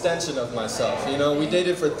as an extension of myself, you know. We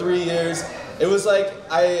dated for 3 years. It was like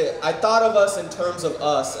I thought of us in terms of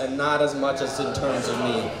us and not as much as in terms of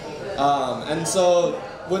me. And so,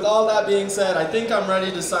 with all that being said, I think I'm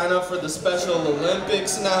ready to sign up for the Special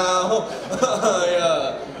Olympics now.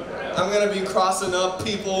 I'm gonna be crossing up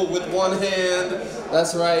people with one hand.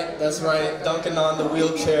 That's right, dunking on the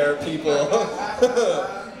wheelchair people.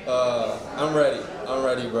 I'm ready,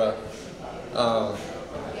 bro.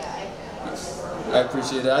 I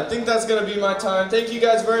appreciate it. I think that's gonna be my time. Thank you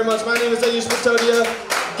guys very much. My name is Aayush Patodiya.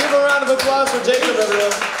 Give a round of applause for Jacob,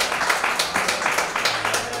 everyone.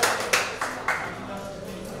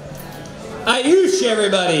 Aayush,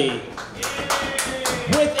 everybody,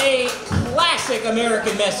 with a classic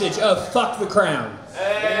American message of fuck the crown.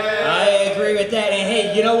 I agree with that, and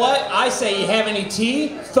hey, you know what? I say you have any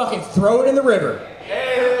tea, fucking throw it in the river.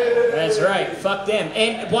 That's right, fuck them.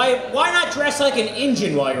 And why not dress like an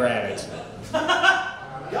Indian while you're at it?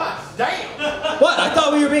 God damn! What? I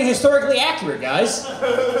thought we were being historically accurate, guys.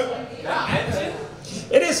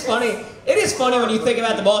 It is funny. It is funny when you think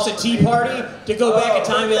about the Boston Tea Party to go back in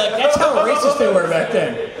time and be like, that's how racist they were back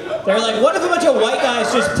then. They're like, what if a bunch of white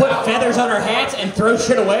guys just put feathers on our hats and throw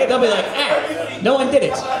shit away? They'll be like, ah, no one did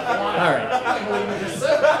it. All right.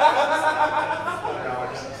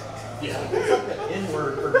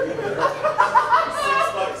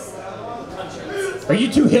 Are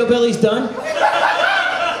you two hillbillies done?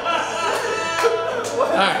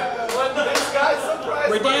 All right.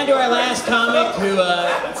 We're down to our last comic who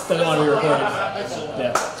doesn't want to be recorded.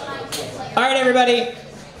 Yeah. All right, everybody.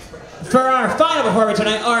 For our final performance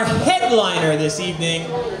tonight, our headliner this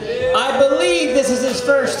evening, I believe this is his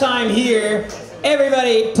first time here.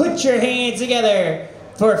 Everybody, put your hands together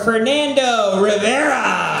for Fernando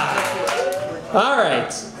Rivera. All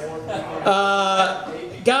right.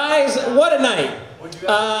 Guys, what a night.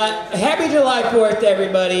 Happy July 4th to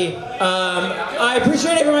everybody. I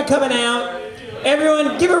appreciate everyone coming out.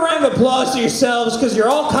 Everyone, give a round of applause to yourselves because you're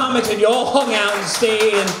all comics and you all hung out and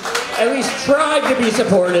stayed and at least tried to be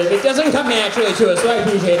supportive. It doesn't come naturally to us, so I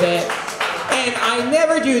appreciate that. And I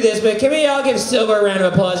never do this, but can we all give Silver a round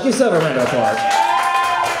of applause? Give Silver a round of applause.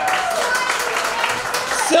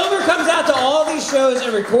 Silver comes out to all these shows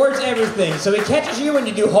and records everything, so he catches you when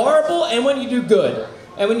you do horrible and when you do good.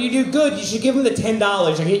 And when you do good, you should give him the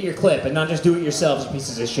 $10 and get your clip and not just do it yourselves, you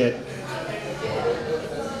pieces of shit.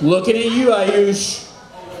 Looking at you, Aayush.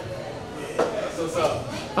 What's up?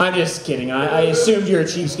 I'm just kidding. I assumed you're a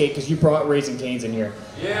cheapskate because you brought Raising Cane's in here.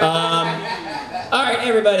 Yeah. All right,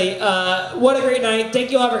 everybody. What a great night. Thank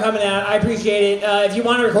you all for coming out. I appreciate it. If you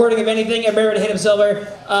want a recording of anything, remember to hit him Silver.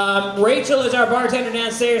 Rachel is our bartender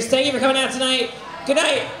downstairs. Thank you for coming out tonight. Good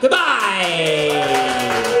night. Goodbye.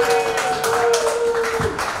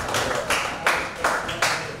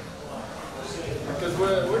 Because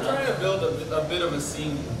we're trying to build a bit of a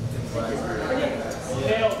scene.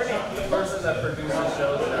 Cale, the person that produces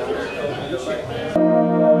shows that we're